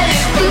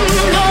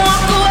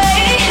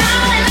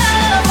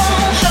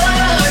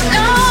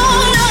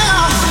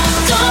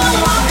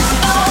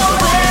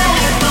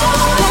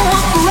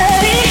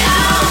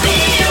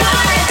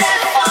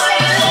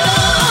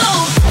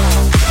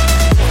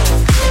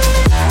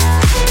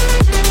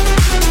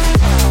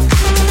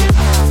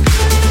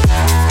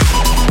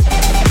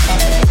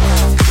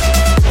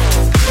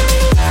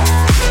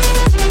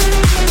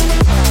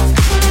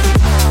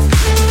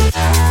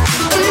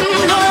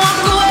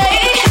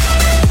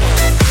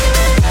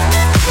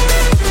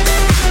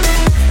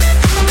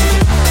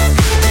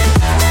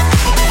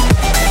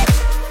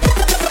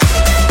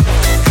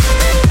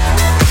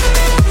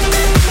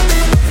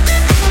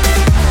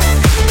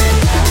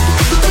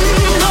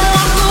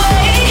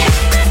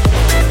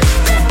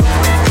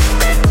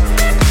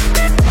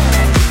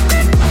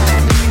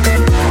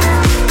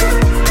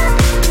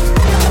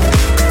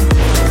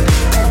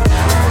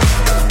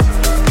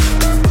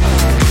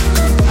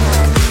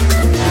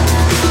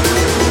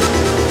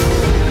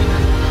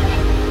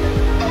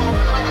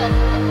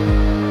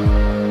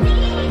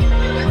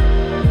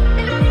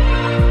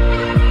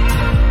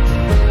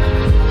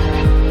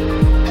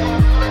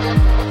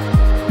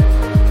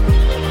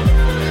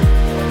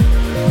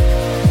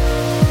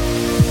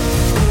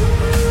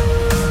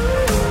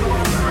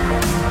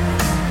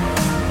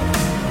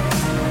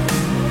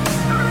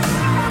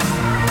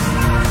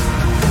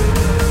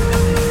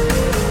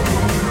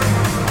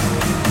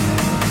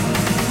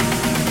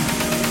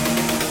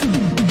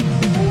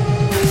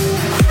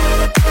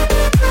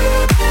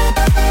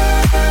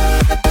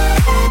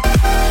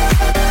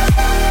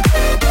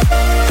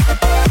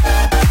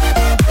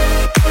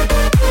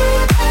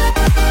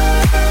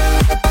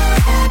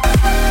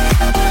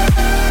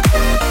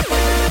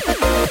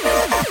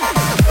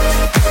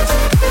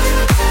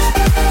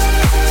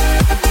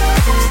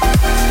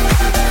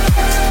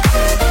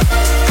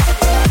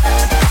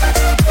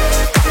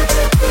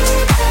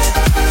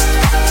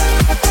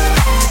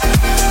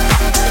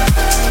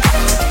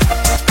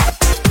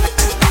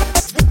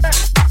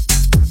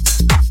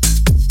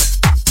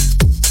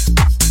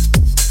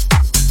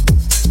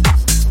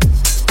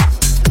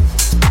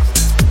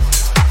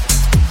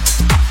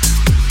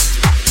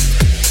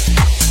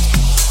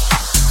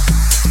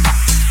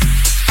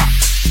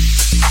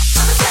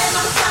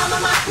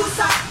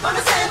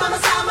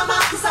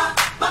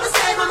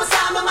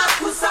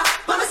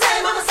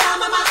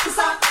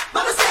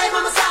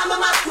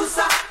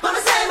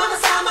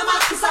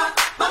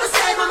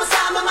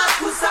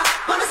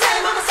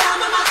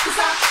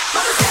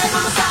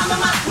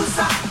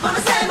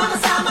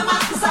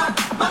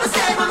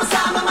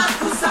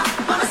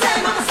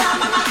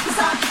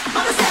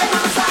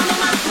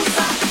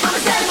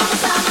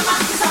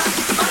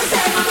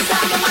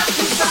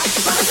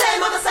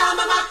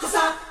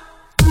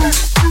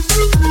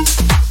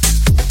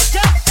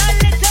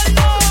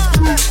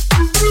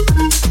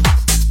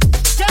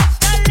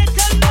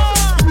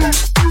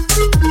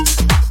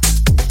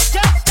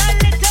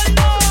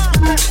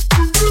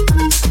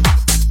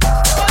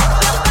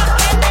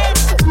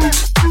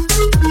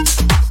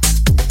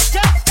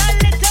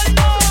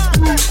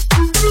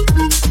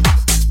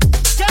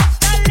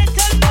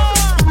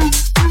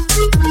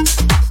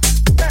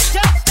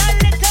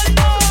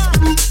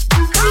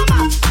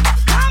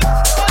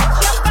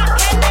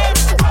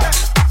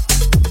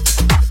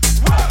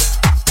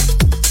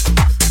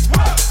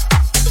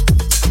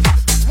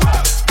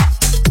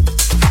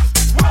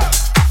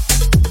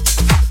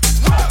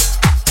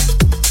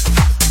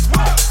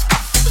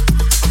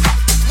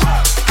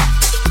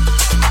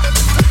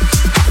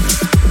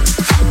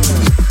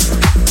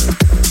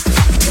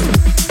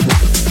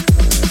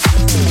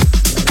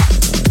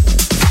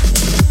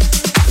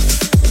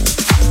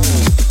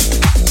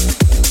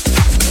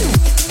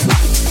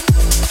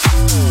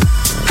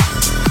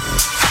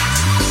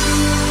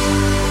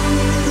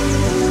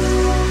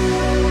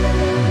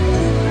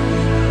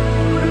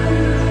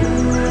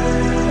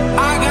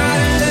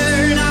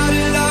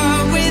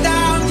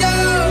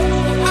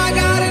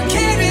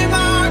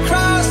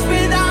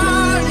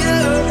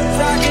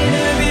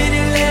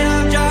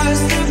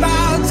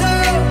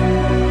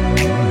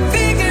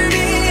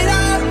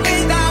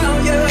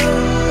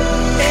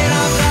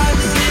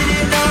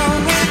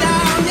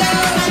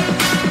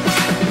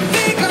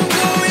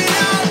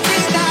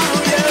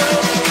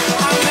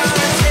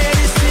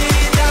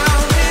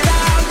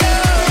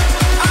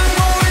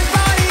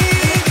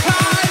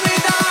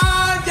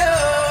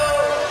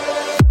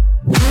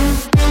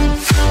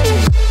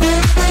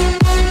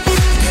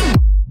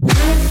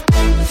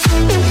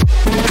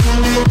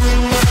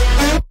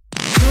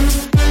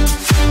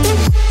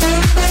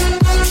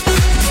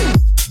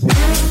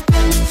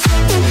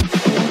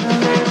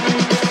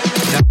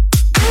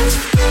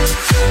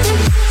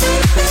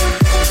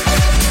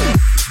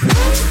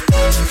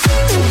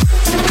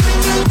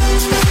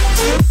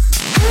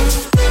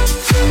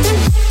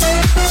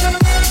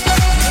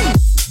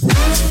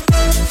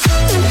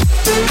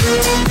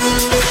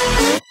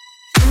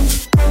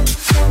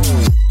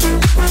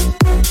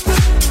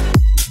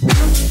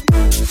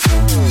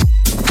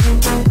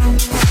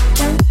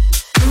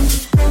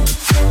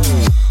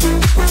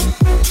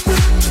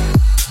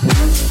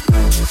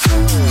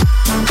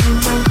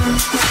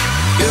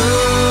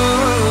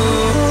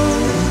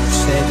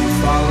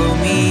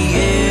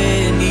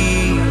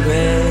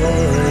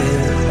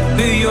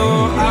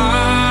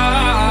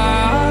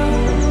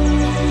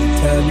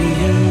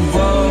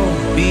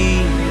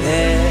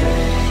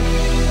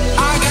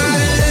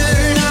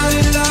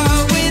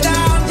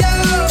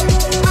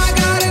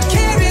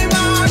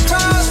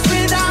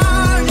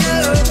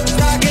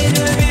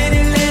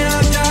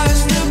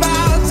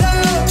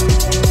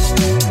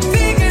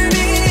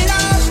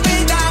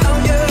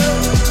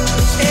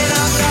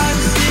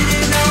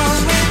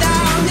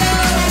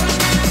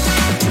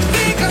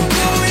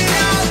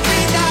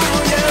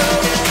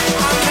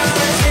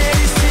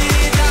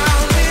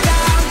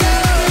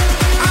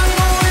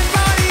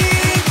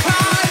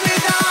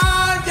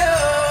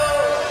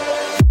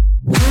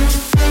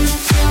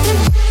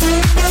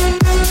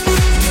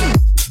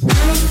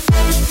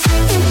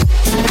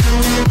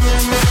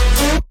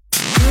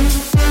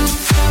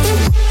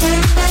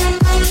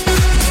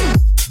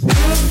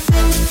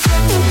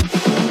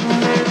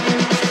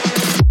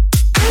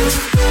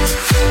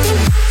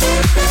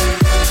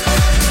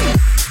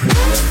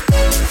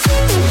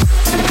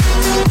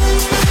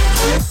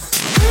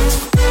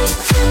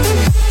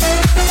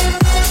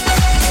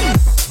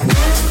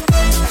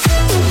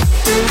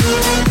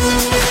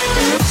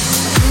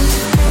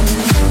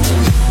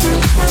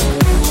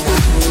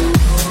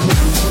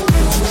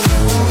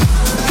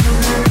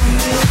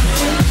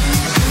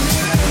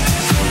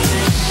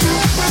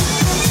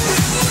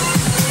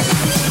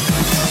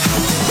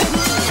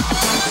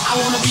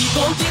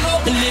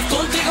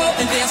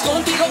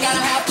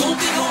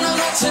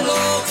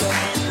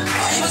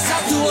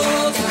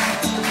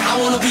I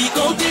wanna be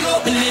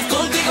contigo, and live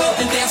contigo,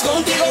 and dance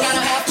contigo.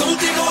 Gotta have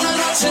contigo una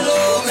noche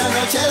loca,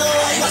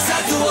 y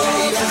pasar tu boca.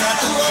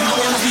 I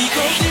wanna be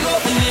contigo,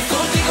 and live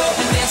contigo,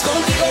 and dance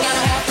contigo.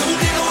 Gotta have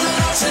contigo una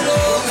noche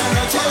loca,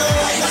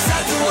 y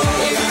pasar tu boca.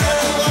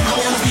 I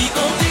wanna be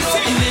contigo,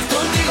 and live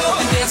contigo,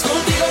 and dance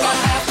contigo.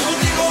 Gotta have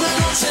contigo una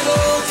noche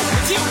loca,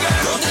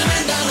 con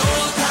tremenda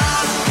nota.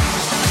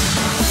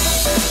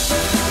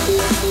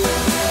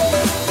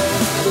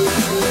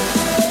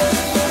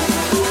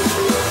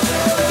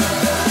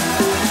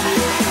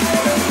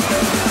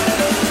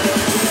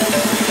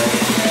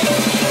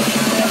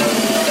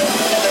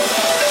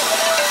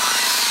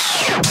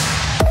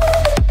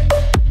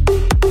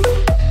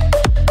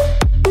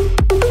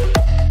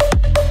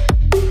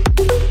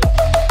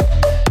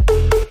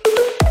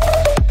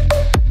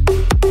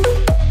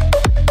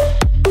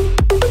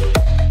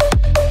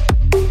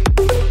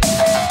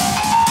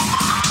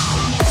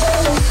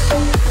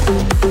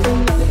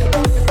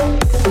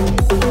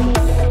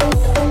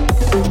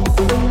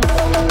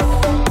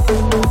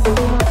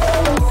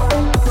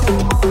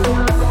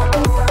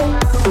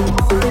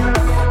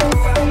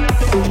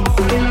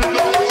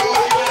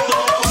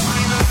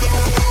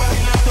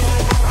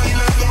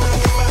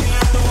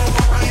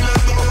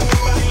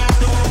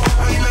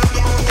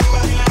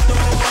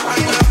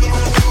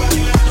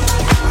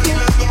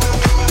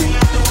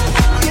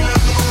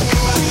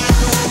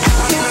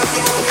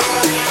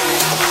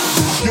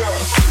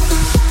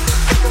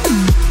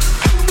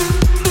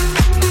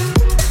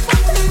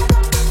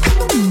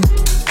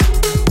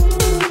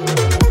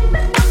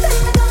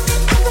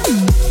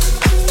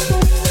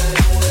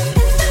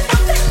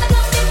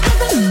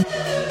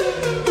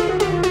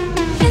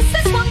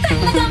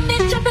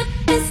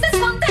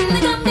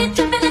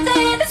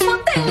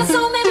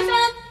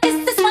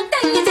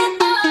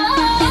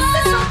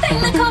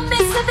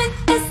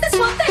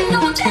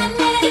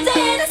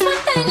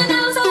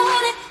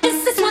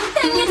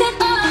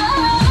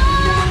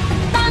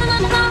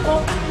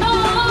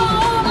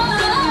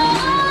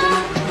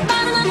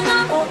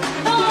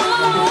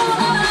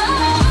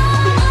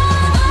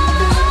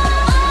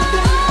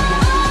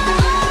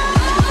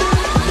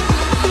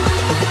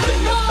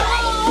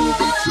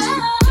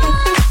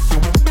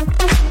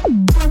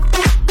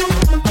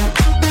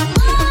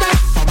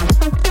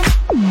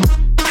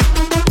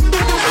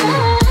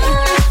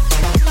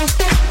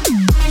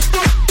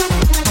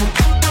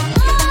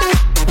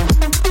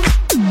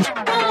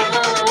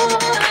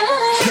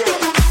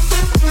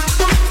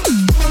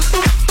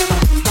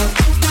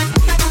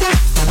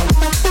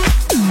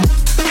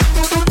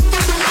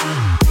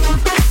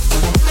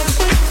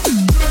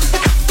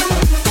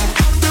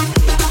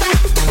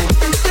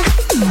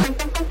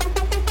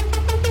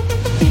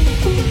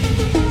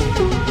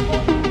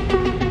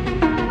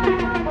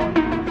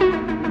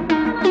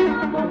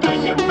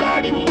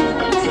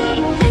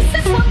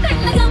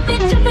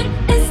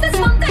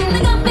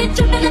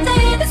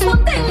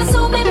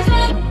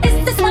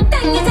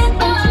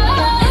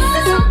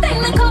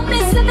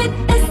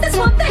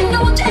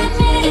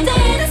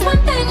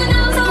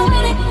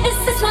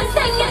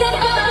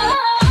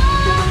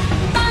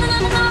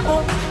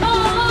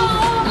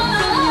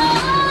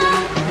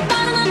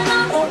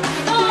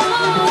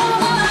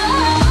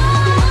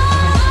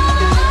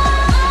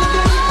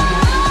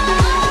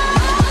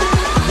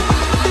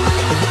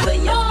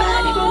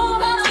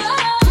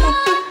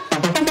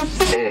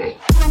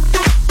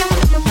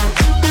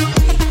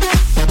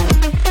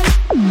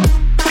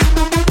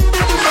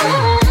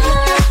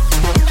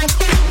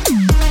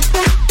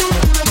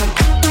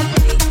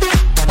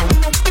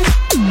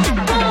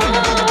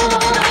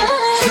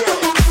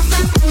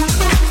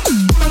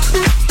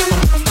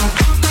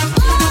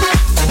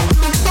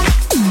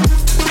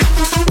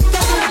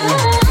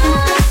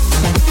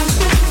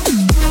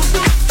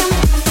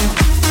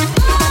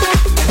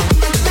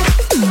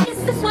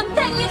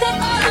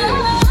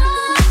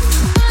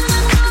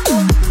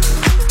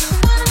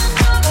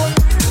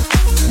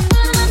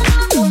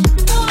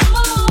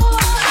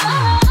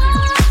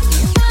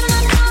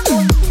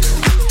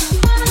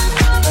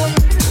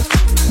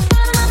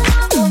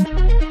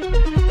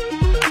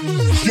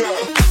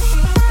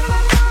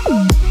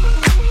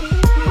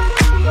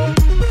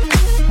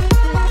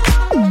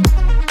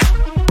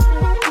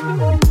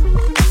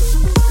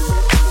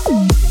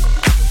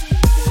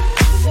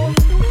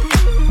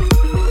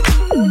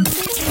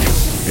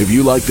 If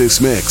you like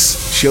this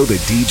mix, show the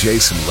DJ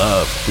some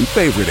love and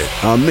favorite it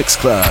on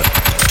Mixcloud.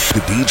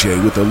 The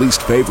DJ with the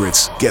least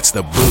favorites gets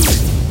the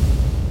boot.